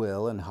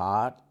will and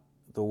heart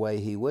the way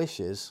He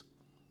wishes,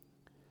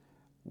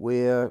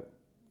 we're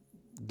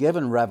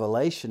given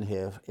revelation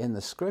here in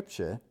the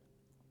Scripture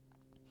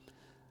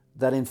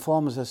that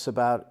informs us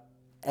about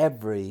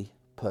every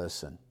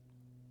person.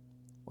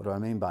 What do I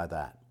mean by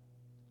that?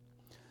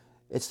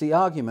 It's the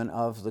argument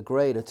of the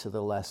greater to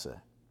the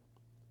lesser.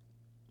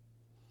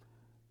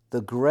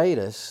 The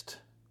greatest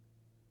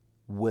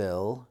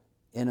will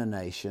in a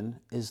nation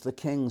is the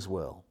king's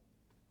will.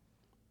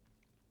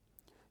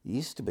 It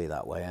used to be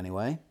that way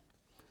anyway.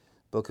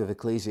 Book of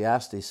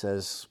Ecclesiastes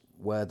says,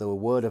 where the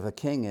word of a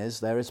king is,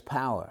 there is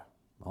power.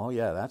 Oh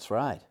yeah, that's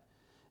right.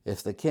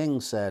 If the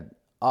king said,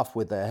 off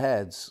with their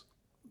heads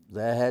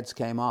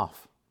came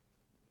off.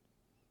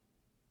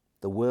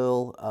 The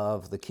will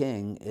of the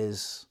king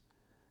is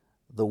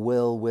the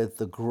will with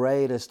the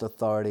greatest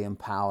authority and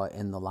power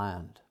in the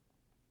land.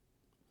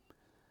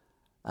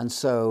 And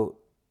so,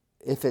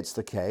 if it's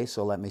the case,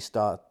 or let me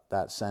start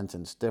that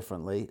sentence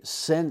differently,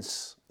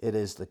 since it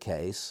is the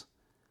case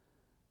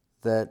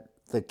that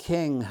the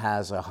king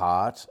has a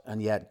heart,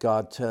 and yet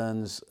God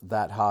turns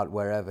that heart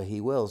wherever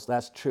He wills,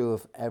 that's true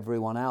of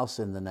everyone else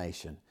in the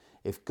nation.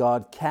 If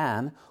God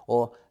can,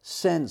 or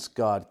since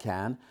God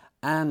can,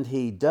 and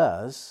He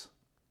does,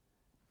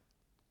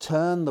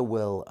 turn the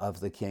will of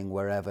the king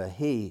wherever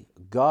He,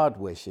 God,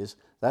 wishes,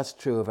 that's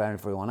true of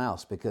everyone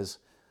else, because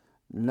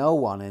no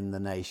one in the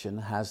nation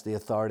has the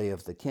authority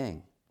of the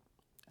king.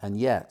 And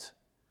yet,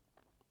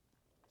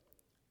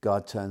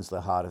 God turns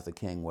the heart of the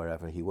king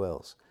wherever He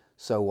wills.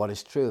 So what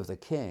is true of the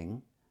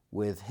king,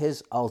 with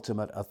his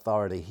ultimate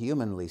authority,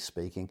 humanly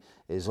speaking,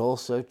 is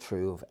also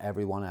true of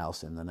everyone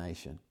else in the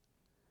nation.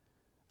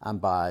 And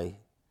by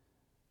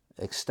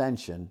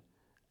extension,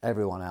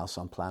 everyone else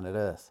on planet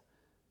Earth.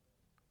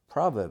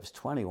 Proverbs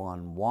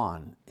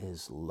 21:1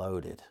 is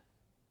loaded.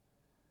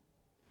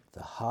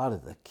 The heart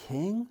of the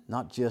king,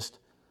 not just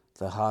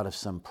the heart of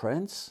some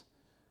prince,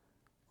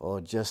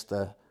 or just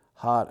the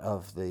heart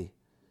of the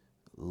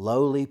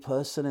lowly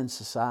person in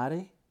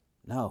society.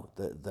 No,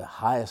 the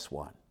highest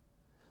one.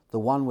 The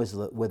one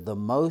with the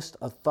most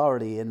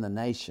authority in the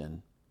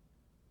nation.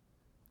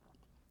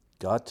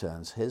 God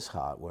turns His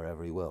heart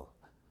wherever He will.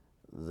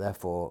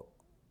 Therefore,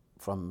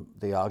 from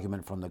the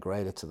argument from the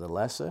greater to the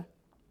lesser,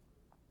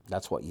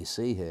 that's what you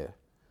see here.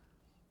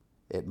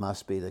 It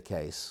must be the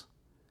case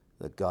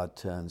that God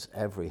turns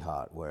every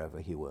heart wherever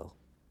He will.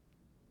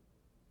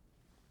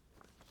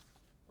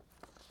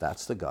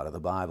 That's the God of the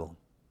Bible.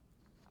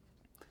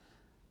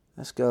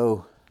 Let's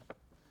go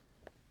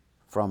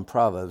from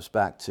Proverbs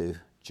back to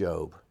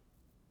Job.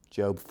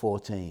 Job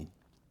 14.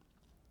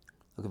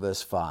 Look at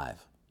verse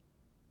 5.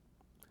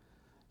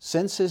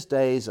 Since His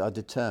days are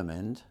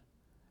determined,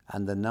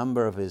 and the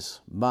number of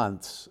His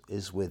months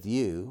is with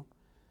you,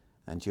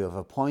 and you have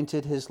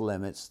appointed His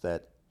limits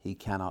that He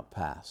cannot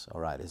pass.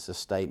 All right, it's a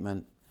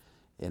statement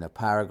in a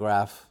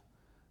paragraph,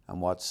 and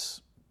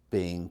what's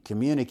being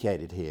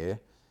communicated here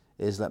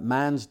is that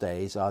man's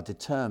days are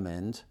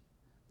determined,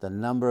 the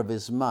number of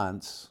his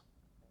months,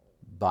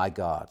 by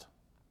God.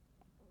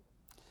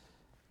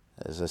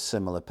 There's a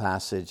similar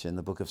passage in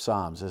the book of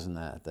Psalms, isn't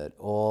there? That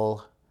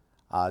all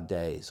our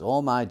days,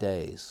 all my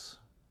days,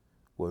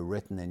 were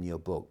written in your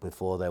book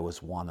before there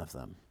was one of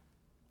them.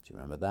 Do you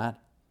remember that?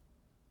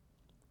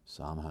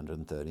 Psalm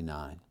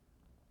 139.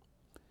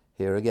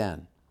 Here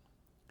again,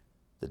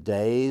 the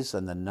days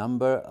and the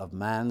number of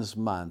man's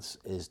months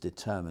is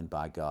determined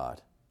by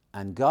God.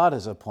 And God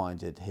has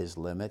appointed His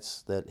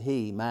limits that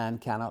man,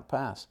 cannot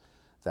pass.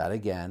 That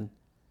again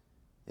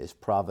is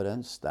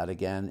providence. That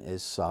again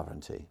is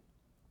sovereignty.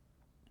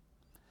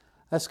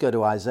 Let's go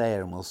to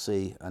Isaiah and we'll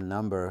see a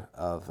number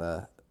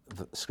of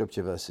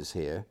scripture verses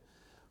here.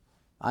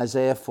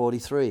 Isaiah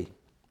 43,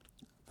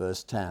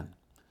 verse 10.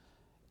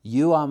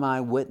 You are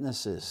my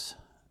witnesses,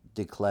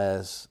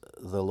 declares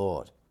the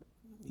Lord,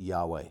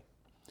 Yahweh.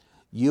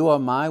 You are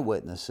my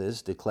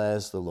witnesses,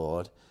 declares the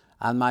Lord,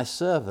 and my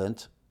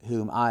servant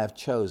whom I have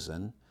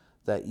chosen,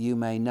 that you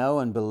may know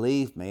and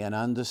believe me and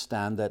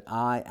understand that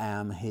I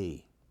am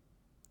He,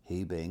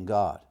 He being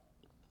God.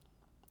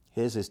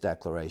 Here's His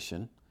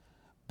declaration.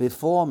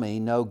 Before me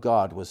no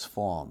God was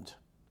formed.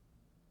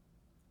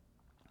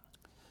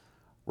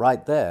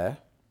 Right there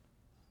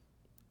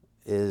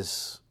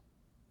is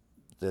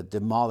the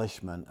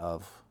demolishment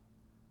of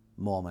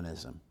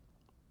Mormonism,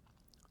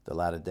 the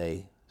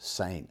Latter-day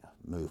Saint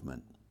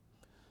movement.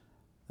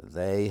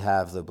 They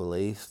have the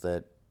belief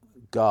that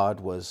God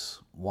was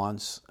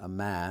once a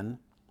man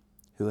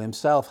who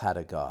himself had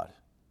a God.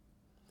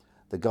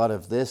 The God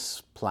of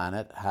this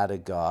planet had a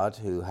God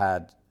who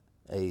had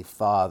a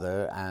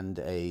father and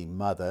a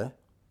mother.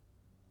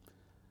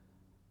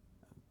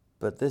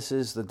 But this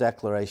is the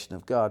declaration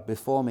of God.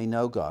 Before me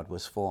no God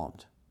was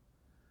formed.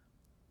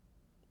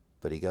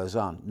 But he goes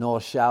on, nor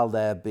shall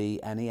there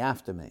be any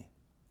after me.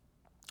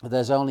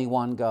 There's only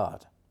one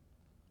God.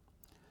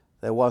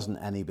 There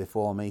wasn't any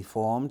before me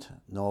formed,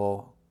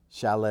 nor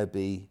shall there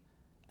be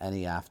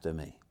any after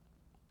me.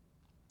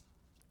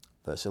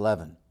 Verse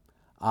 11,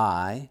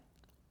 I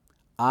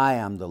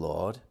am the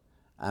Lord,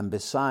 and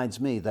besides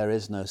me there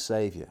is no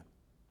Savior.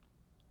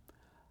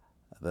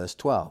 Verse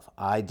 12,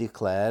 I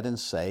declared and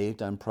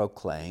saved and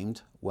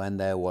proclaimed when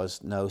there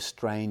was no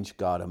strange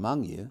God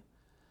among you,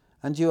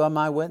 and you are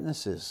my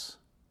witnesses,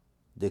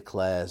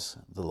 declares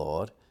the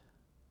Lord,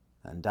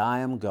 and I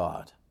am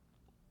God,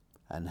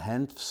 and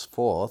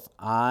henceforth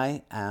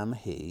I am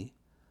He.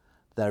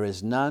 There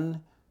is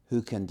none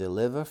who can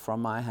deliver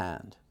from my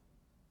hand.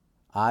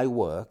 I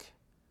work,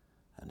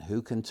 and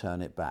who can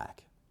turn it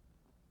back?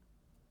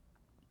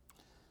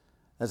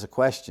 There's a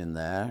question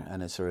there,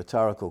 and it's a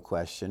rhetorical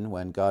question.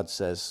 When God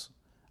says,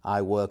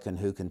 I work, and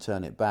who can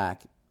turn it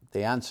back?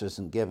 The answer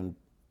isn't given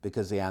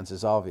because the answer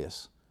is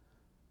obvious.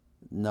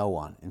 No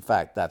one. In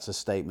fact, that's a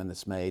statement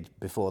that's made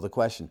before the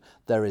question.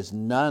 There is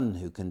none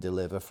who can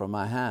deliver from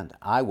my hand.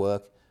 I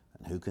work,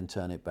 and who can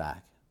turn it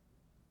back?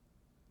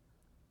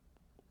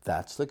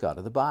 That's the God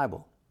of the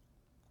Bible.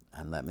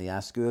 And let me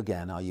ask you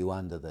again, are you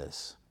under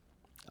this?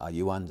 Are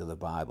you under the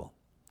Bible?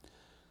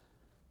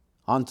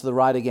 On to the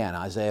right again,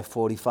 Isaiah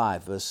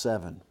 45, verse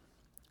 7.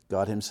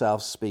 God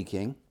himself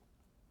speaking.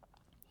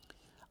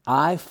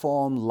 I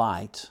form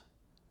light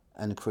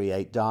and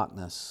create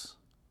darkness.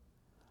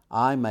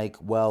 I make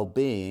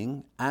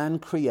well-being and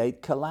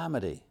create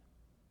calamity.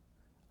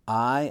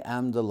 I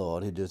am the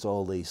Lord who does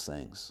all these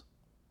things.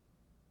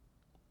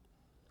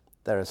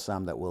 There are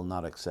some that will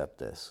not accept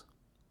this.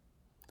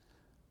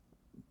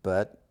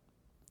 But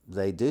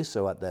they do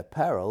so at their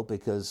peril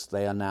because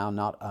they are now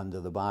not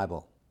under the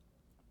Bible.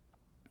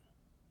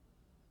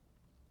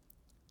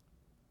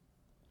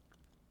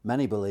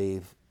 Many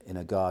believe in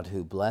a God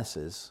who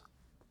blesses,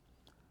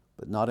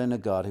 but not in a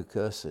God who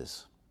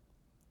curses.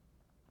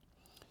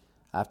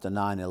 After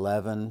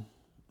 9/11,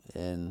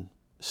 in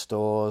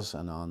stores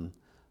and on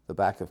the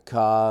back of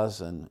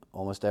cars and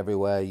almost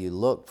everywhere you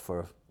looked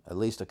for at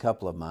least a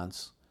couple of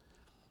months,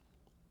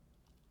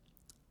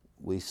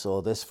 we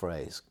saw this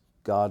phrase,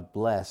 God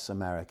bless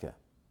America.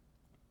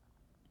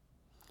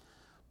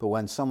 But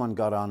when someone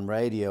got on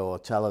radio or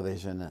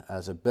television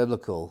as a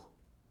biblical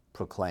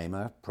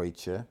proclaimer,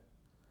 preacher,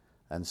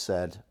 and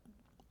said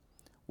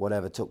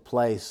whatever took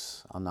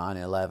place on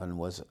 9/11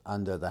 was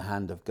under the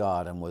hand of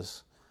God and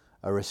was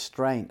a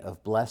restraint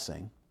of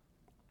blessing,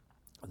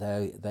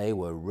 they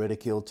were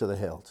ridiculed to the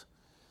hilt.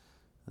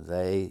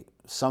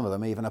 Some of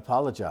them even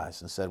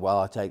apologized and said, well,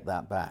 I take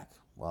that back.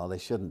 Well, they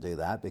shouldn't do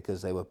that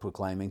because they were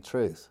proclaiming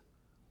truth.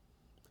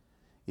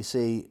 You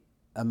see,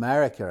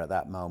 America at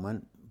that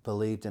moment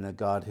believed in a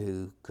God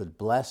who could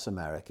bless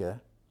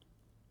America,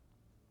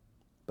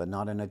 but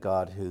not in a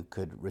God who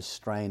could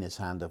restrain his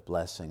hand of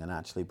blessing and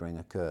actually bring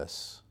a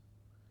curse.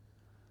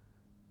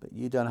 But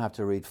you don't have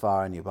to read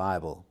far in your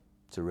Bible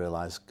to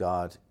realize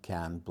God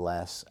can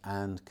bless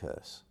and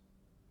curse.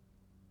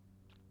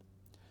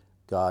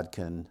 God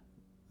can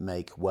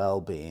make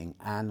well-being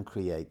and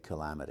create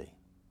calamity.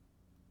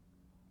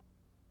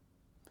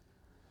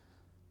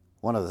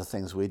 One of the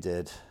things we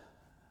did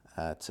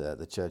at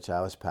the church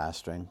I was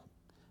pastoring,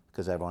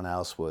 because everyone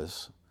else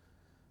was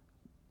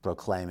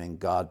proclaiming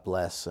God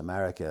bless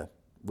America,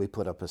 we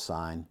put up a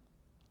sign,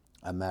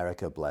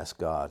 America bless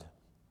God.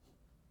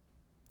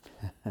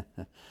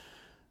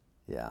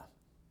 Yeah.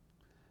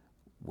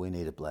 We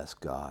need to bless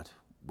God.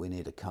 We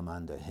need to come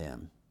under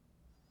Him.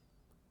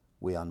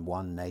 We are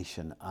one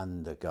nation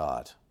under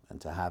God.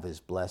 And to have His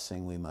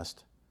blessing, we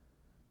must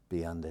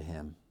be under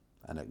Him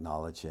and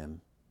acknowledge Him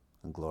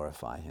and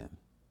glorify Him.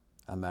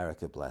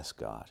 America bless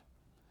God.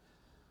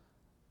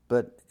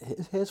 But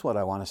here's what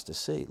I want us to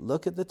see.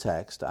 Look at the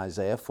text,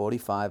 Isaiah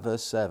 45,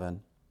 verse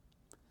 7.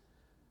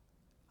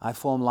 I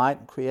form light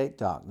and create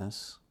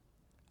darkness.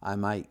 I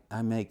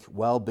make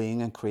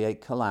well-being and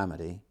create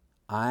calamity.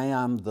 I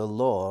am the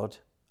Lord,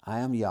 I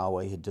am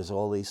Yahweh who does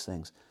all these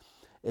things.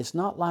 It's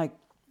not like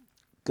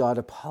God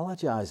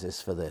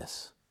apologizes for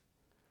this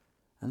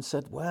and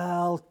said,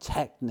 well,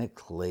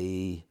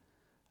 technically,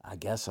 I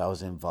guess I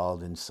was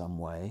involved in some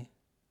way.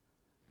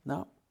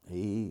 No,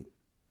 he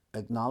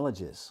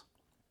acknowledges,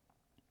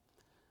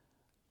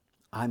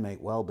 I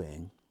make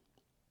well-being.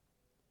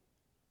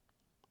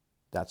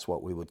 That's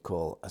what we would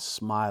call a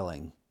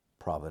smiling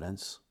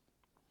providence.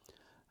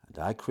 And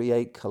I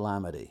create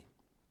calamity.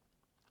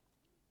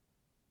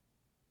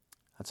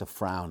 That's a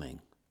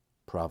frowning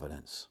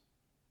providence.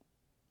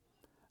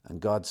 And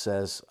God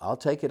says, I'll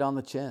take it on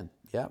the chin.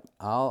 Yep,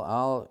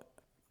 I'll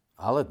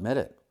admit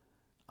it.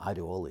 I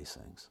do all these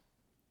things.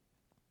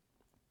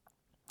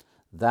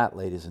 That,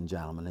 ladies and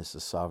gentlemen, is the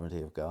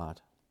sovereignty of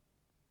God.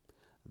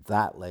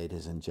 That,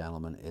 ladies and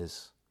gentlemen,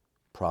 is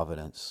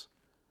providence.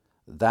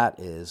 That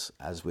is,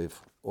 as we've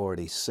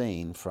already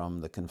seen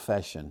from the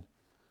confession,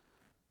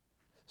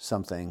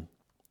 something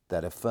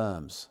that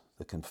affirms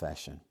the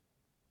confession.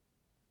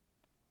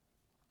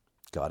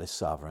 God is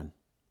sovereign.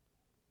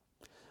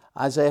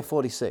 Isaiah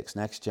 46,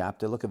 next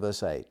chapter, look at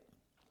verse 8.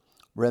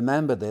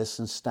 Remember this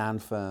and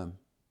stand firm.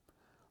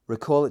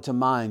 Recall it to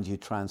mind, you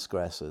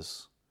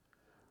transgressors.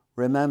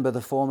 Remember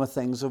the former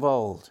things of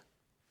old.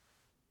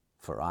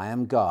 For I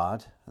am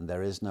God, and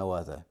there is no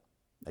other.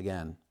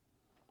 Again,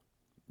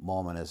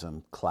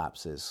 Mormonism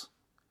collapses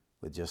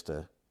with just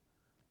a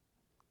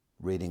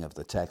reading of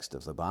the text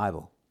of the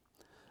Bible.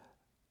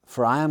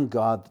 For I am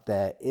God,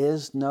 there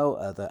is no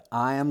other.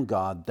 I am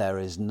God, there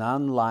is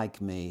none like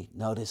me.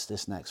 Notice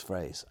this next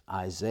phrase,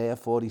 Isaiah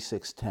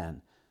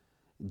 46:10,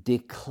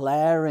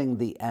 declaring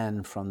the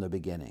end from the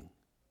beginning,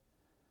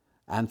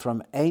 and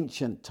from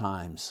ancient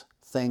times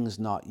things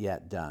not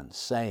yet done,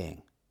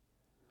 saying,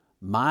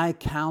 my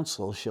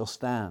counsel shall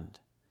stand,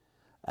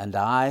 and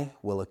I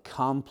will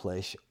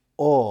accomplish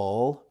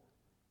all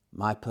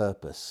my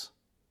purpose.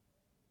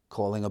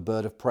 Calling a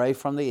bird of prey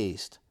from the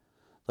east,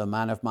 the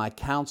man of my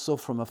counsel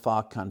from a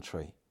far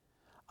country.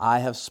 I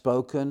have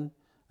spoken,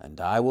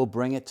 and I will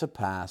bring it to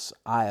pass.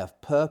 I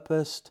have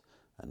purposed,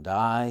 and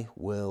I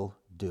will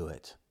do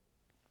it.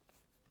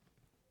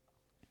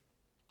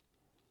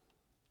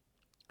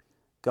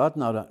 God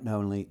not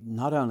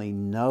only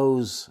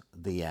knows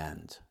the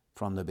end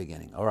from the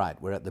beginning. All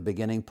right, we're at the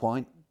beginning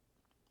point.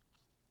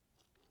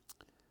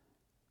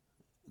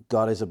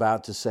 God is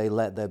about to say,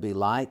 let there be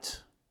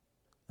light,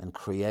 and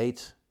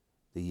create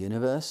the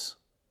universe.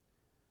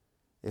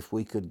 If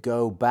we could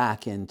go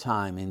back in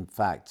time, in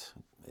fact,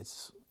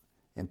 it's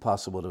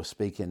impossible to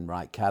speak in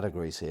right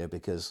categories here,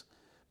 because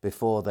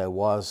before there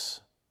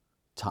was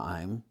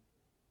time,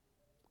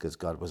 because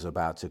God was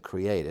about to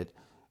create it,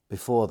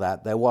 before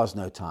that there was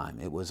no time.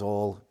 It was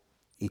all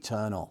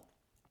eternal.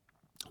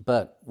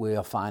 But we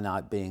are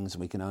finite beings,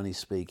 and we can only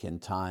speak in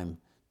time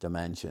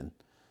dimension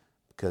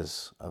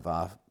because of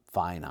our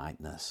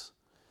finiteness.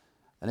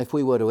 And if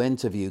we were to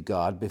interview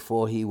God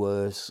before he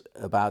was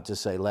about to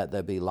say, let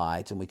there be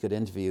light, and we could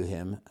interview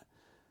him,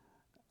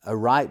 a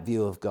right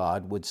view of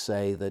God would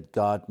say that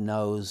God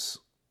knows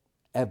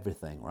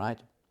everything, right?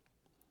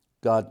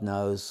 God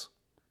knows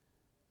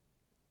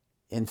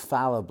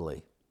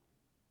infallibly,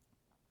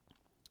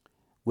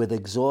 with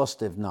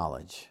exhaustive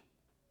knowledge,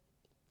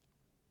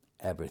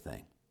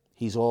 everything.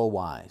 He's all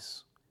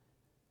wise.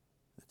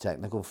 The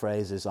technical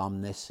phrase is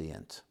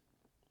omniscient.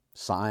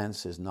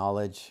 Science is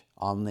knowledge.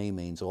 Omni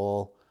means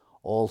all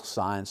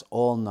science,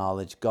 all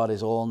knowledge. God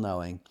is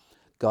all-knowing.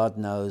 God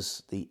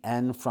knows the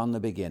end from the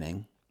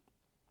beginning.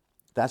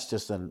 That's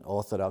just an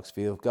orthodox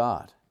view of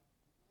God.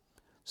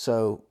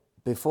 So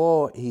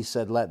before he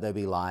said, let there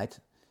be light,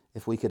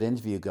 if we could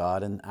interview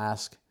God and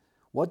ask,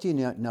 what do you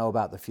know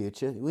about the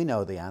future? We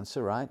know the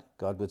answer, right?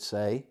 God would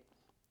say,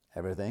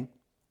 everything.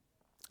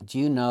 Do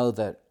you know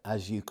that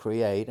as you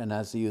create, and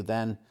as you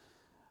then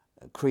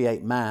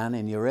create man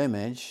in your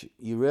image,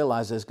 you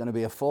realize there's going to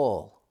be a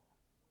fall,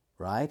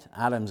 right?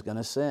 Adam's going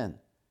to sin.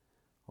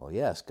 Well,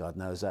 yes, God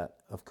knows that,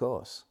 of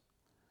course.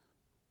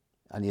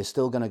 And you're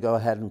still going to go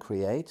ahead and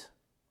create?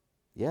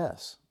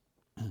 Yes.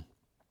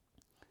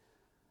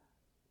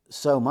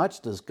 So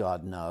much does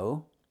God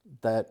know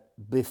that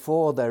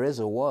before there is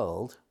a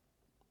world,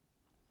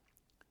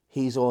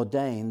 he's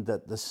ordained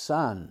that the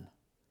Son,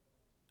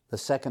 the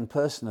second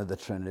person of the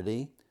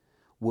Trinity,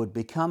 would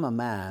become a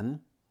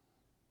man,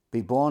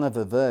 be born of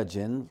a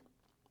virgin,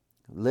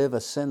 live a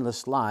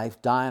sinless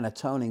life, die an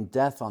atoning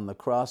death on the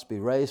cross, be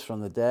raised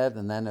from the dead,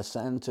 and then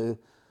ascend to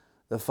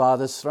the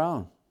Father's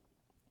throne.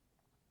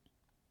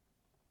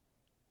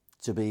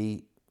 To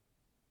be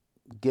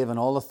given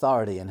all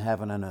authority in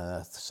heaven and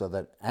earth, so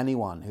that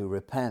anyone who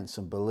repents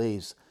and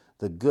believes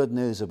the good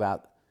news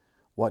about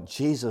what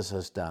Jesus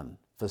has done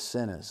for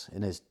sinners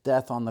in his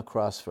death on the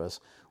cross for us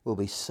will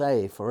be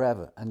saved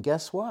forever. And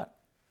guess what?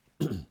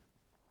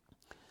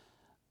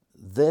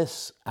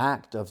 This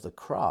act of the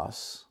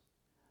cross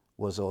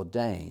was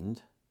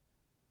ordained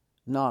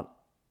not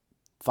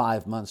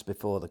 5 months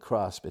before the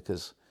cross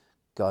because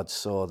God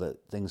saw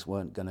that things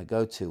weren't going to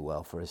go too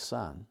well for his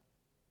Son.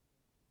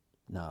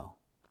 No,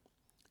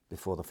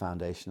 before the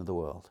foundation of the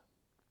world.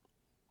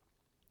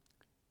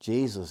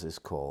 Jesus is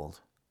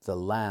called the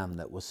Lamb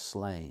that was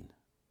slain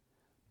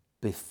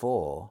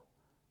before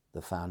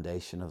the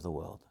foundation of the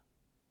world.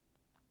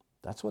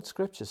 That's what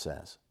Scripture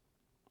says.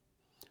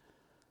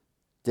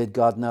 Did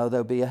God know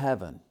there'll be a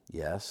heaven?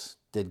 Yes.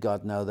 Did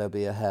God know there'll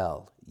be a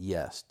hell?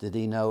 Yes. Did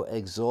he know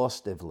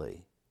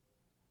exhaustively,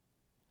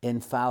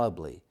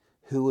 infallibly,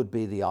 who would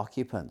be the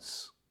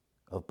occupants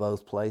of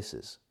both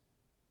places?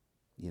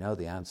 You know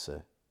the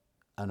answer.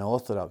 An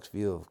orthodox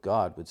view of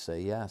God would say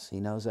yes, he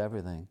knows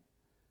everything.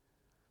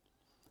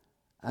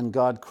 And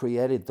God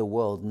created the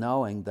world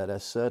knowing that a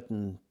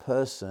certain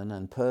person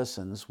and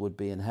persons would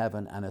be in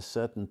heaven and a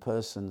certain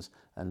persons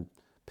and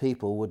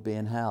people would be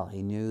in hell.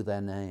 He knew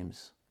their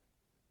names.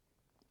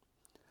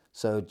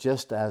 So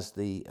just as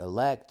the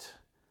elect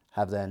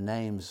have their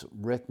names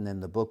written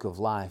in the book of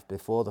life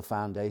before the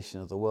foundation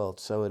of the world,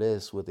 so it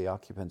is with the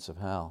occupants of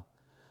hell.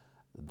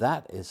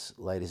 That is,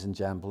 ladies and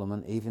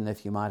gentlemen, even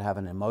if you might have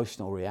an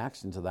emotional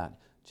reaction to that,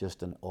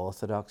 just an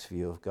orthodox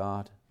view of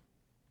God.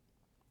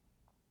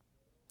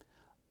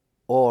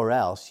 Or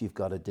else you've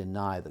got to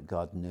deny that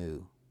God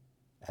knew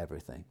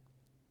everything.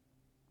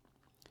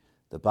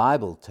 The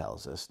Bible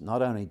tells us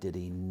not only did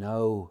he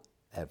know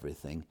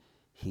everything,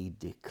 he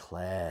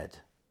declared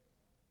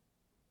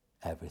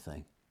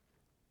everything.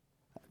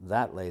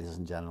 That, ladies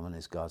and gentlemen,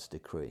 is God's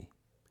decree.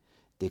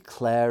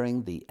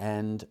 Declaring the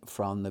end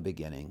from the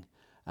beginning,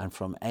 and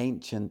from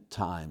ancient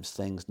times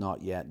things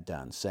not yet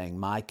done, saying,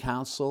 my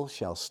counsel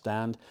shall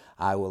stand,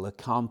 I will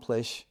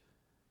accomplish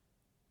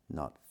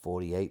not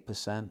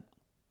 48%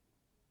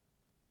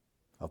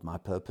 of my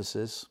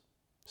purposes,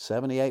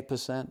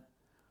 78%,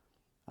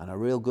 and a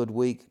real good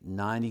week,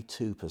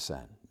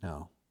 92%.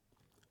 No,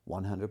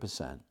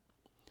 100%.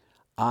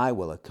 I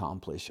will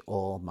accomplish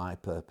all my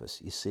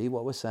purpose. You see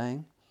what we're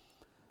saying?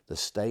 The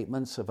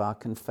statements of our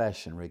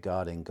confession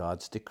regarding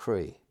God's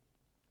decree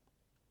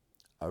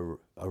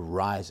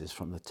arises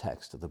from the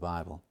text of the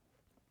Bible.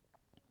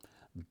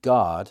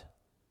 God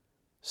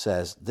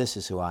says, this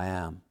is who I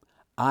am.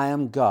 I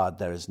am God,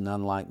 there is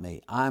none like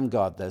me. I am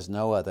God, there's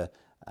no other.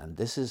 And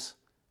this is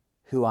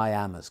who I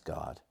am as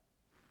God.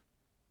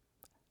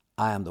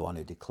 I am the one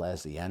who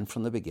declares the end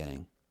from the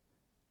beginning,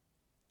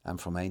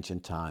 and from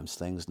ancient times,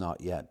 things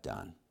not yet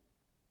done.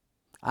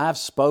 I have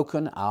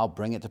spoken, I'll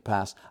bring it to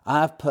pass.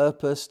 I have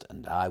purposed,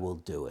 and I will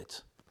do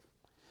it.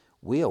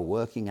 We are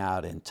working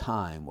out in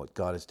time what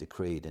God has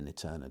decreed in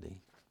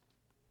eternity.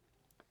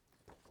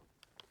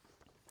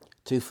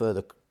 2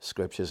 further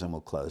scriptures and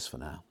we'll close for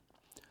now.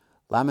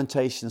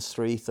 Lamentations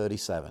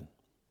 3:37.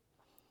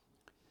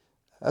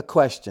 A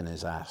question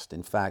is asked.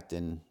 In fact,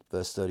 in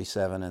verse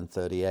 37 and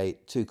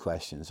 38, 2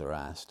 questions are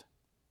asked.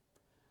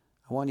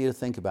 I want you to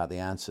think about the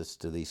answers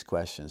to these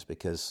questions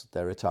because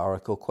they're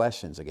rhetorical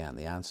questions. Again,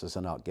 the answers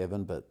are not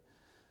given, but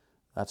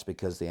that's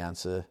because the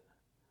answer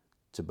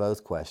to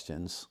both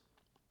questions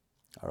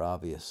are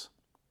obvious.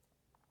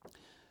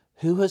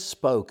 Who has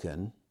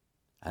spoken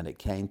and it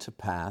came to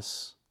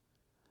pass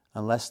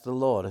unless the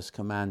Lord has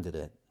commanded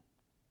it?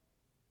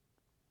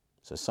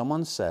 So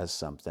someone says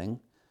something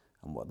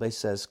and what they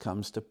says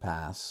comes to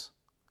pass.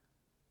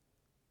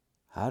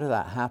 How did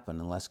that happen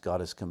unless God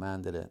has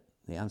commanded it?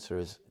 The answer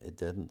is it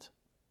didn't.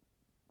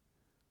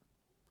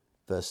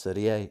 Verse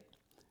 38.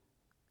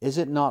 Is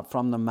it not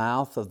from the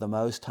mouth of the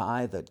Most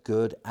High that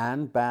good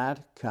and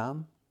bad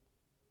come?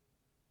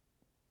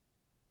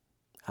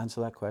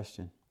 Answer that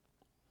question.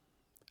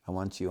 And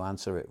once you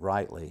answer it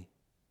rightly,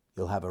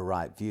 you'll have a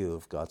right view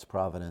of God's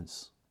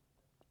providence.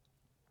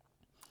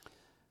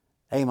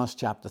 Amos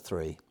chapter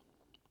 3.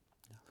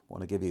 I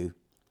want to give you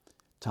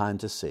time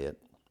to see it.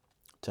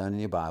 Turn in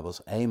your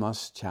Bibles.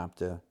 Amos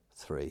chapter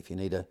 3. If you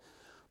need to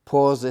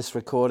pause this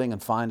recording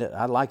and find it,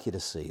 I'd like you to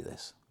see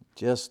this.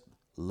 Just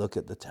look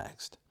at the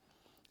text.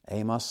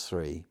 Amos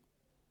 3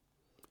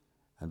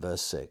 and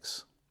verse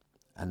 6.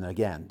 And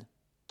again,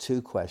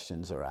 2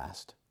 questions are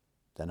asked.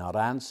 They're not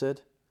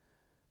answered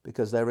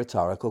because they're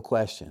rhetorical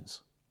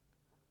questions.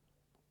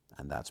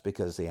 And that's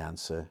because the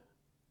answer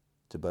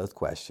to both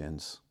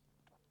questions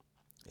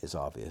is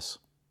obvious.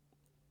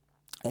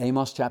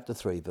 Amos chapter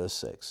 3, verse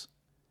 6.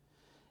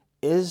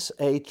 Is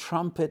a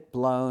trumpet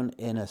blown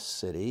in a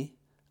city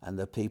and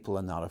the people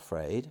are not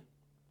afraid?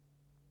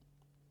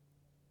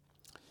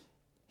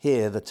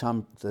 Here,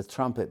 the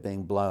trumpet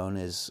being blown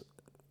is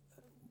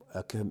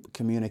a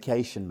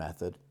communication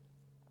method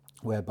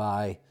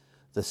whereby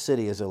the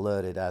city is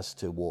alerted as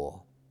to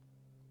war.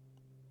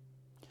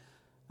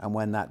 And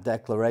when that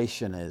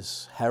declaration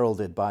is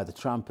heralded by the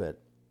trumpet,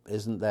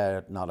 isn't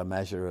there not a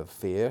measure of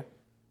fear?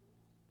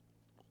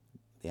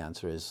 The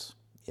answer is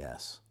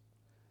yes.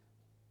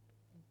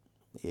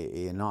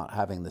 You're not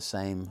having the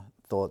same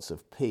thoughts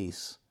of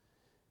peace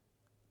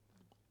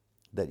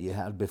that you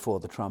had before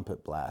the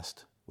trumpet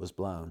blast was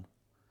blown,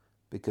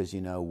 because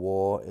you know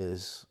war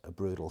is a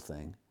brutal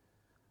thing,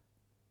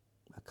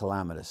 a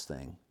calamitous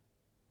thing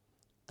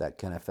that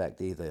can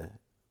affect either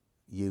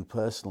you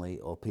personally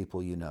or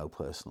people you know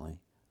personally.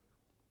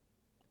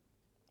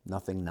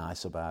 Nothing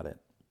nice about it.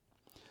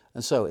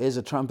 And so, is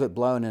a trumpet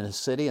blown in a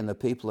city and the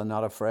people are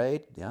not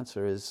afraid? The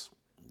answer is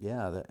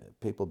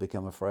people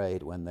become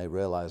afraid when they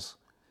realize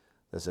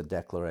there's a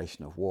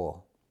declaration of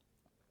war.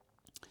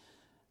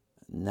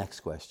 Next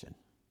question.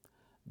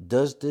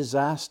 Does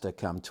disaster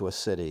come to a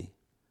city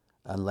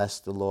unless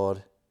the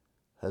Lord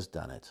has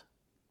done it?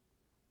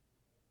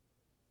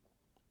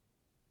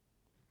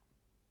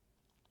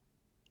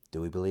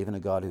 Do we believe in a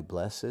God who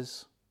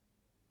blesses,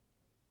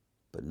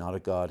 but not a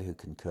God who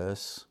can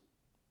curse?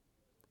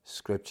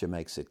 Scripture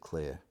makes it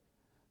clear.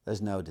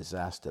 There's no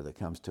disaster that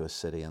comes to a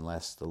city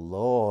unless the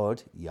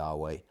Lord,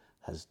 Yahweh,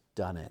 has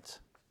done it.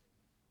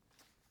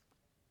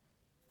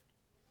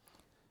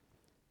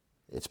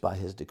 It's by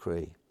his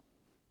decree.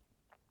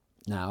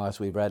 Now, as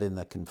we read in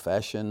the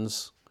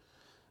confessions,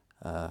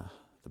 the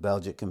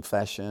Belgic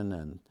Confession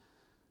and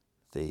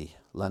the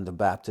London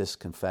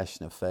Baptist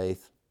Confession of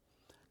Faith,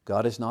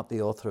 God is not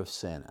the author of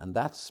sin, and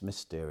that's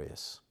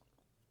mysterious.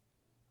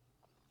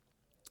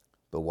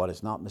 But what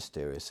is not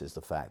mysterious is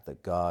the fact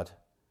that God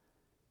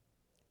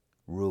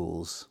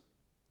rules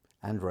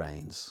and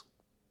reigns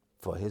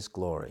for his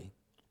glory.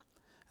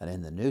 And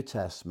in the New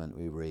Testament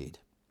we read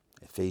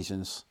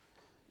Ephesians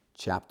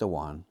chapter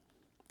 1.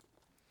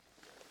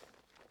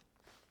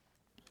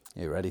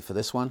 Are you ready for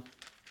this one?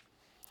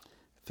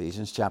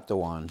 Ephesians chapter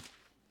 1.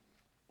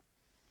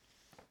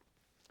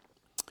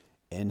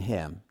 In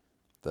him,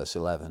 verse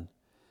 11,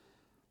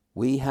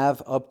 we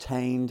have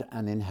obtained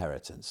an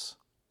inheritance,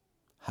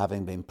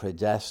 having been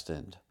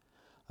predestined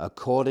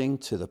according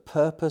to the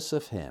purpose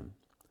of him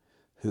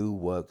who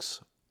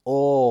works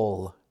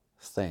all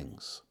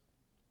things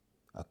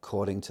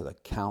according to the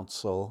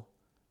counsel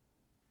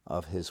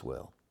of his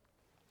will.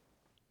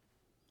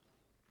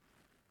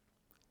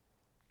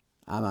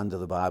 I'm under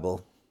the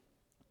Bible.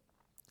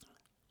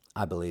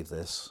 I believe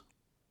this.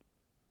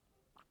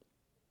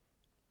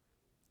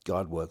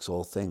 God works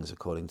all things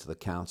according to the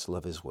counsel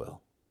of his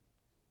will.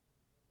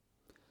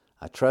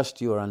 I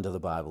trust you are under the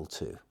Bible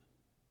too.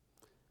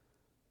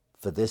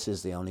 For this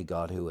is the only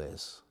God who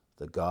is,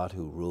 the God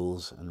who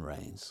rules and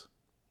reigns.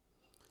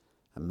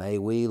 And may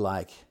we,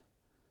 like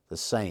the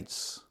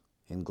saints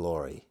in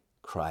glory,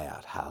 cry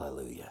out,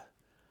 hallelujah,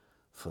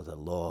 for the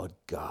Lord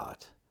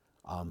God,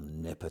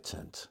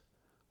 omnipotent,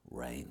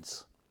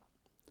 reigns.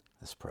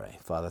 Let's pray.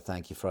 Father,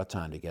 thank you for our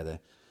time together.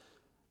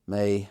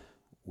 May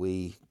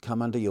we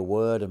come under your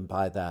word, and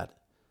by that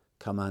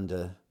come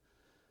under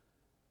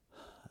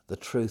the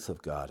truth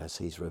of God as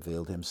he's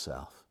revealed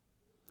himself.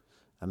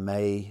 And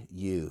may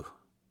you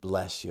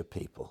bless your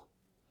people.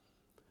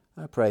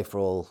 I pray for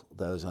all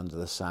those under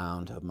the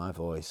sound of my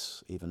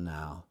voice, even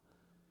now,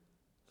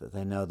 that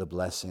they know the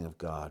blessing of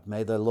God.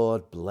 May the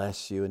Lord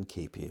bless you and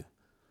keep you.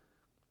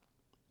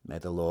 May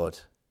the Lord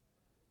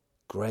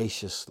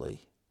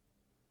graciously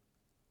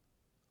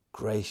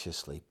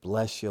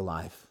bless your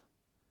life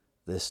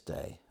this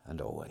day and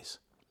always.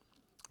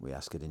 We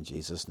ask it in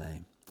Jesus'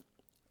 name.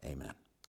 Amen.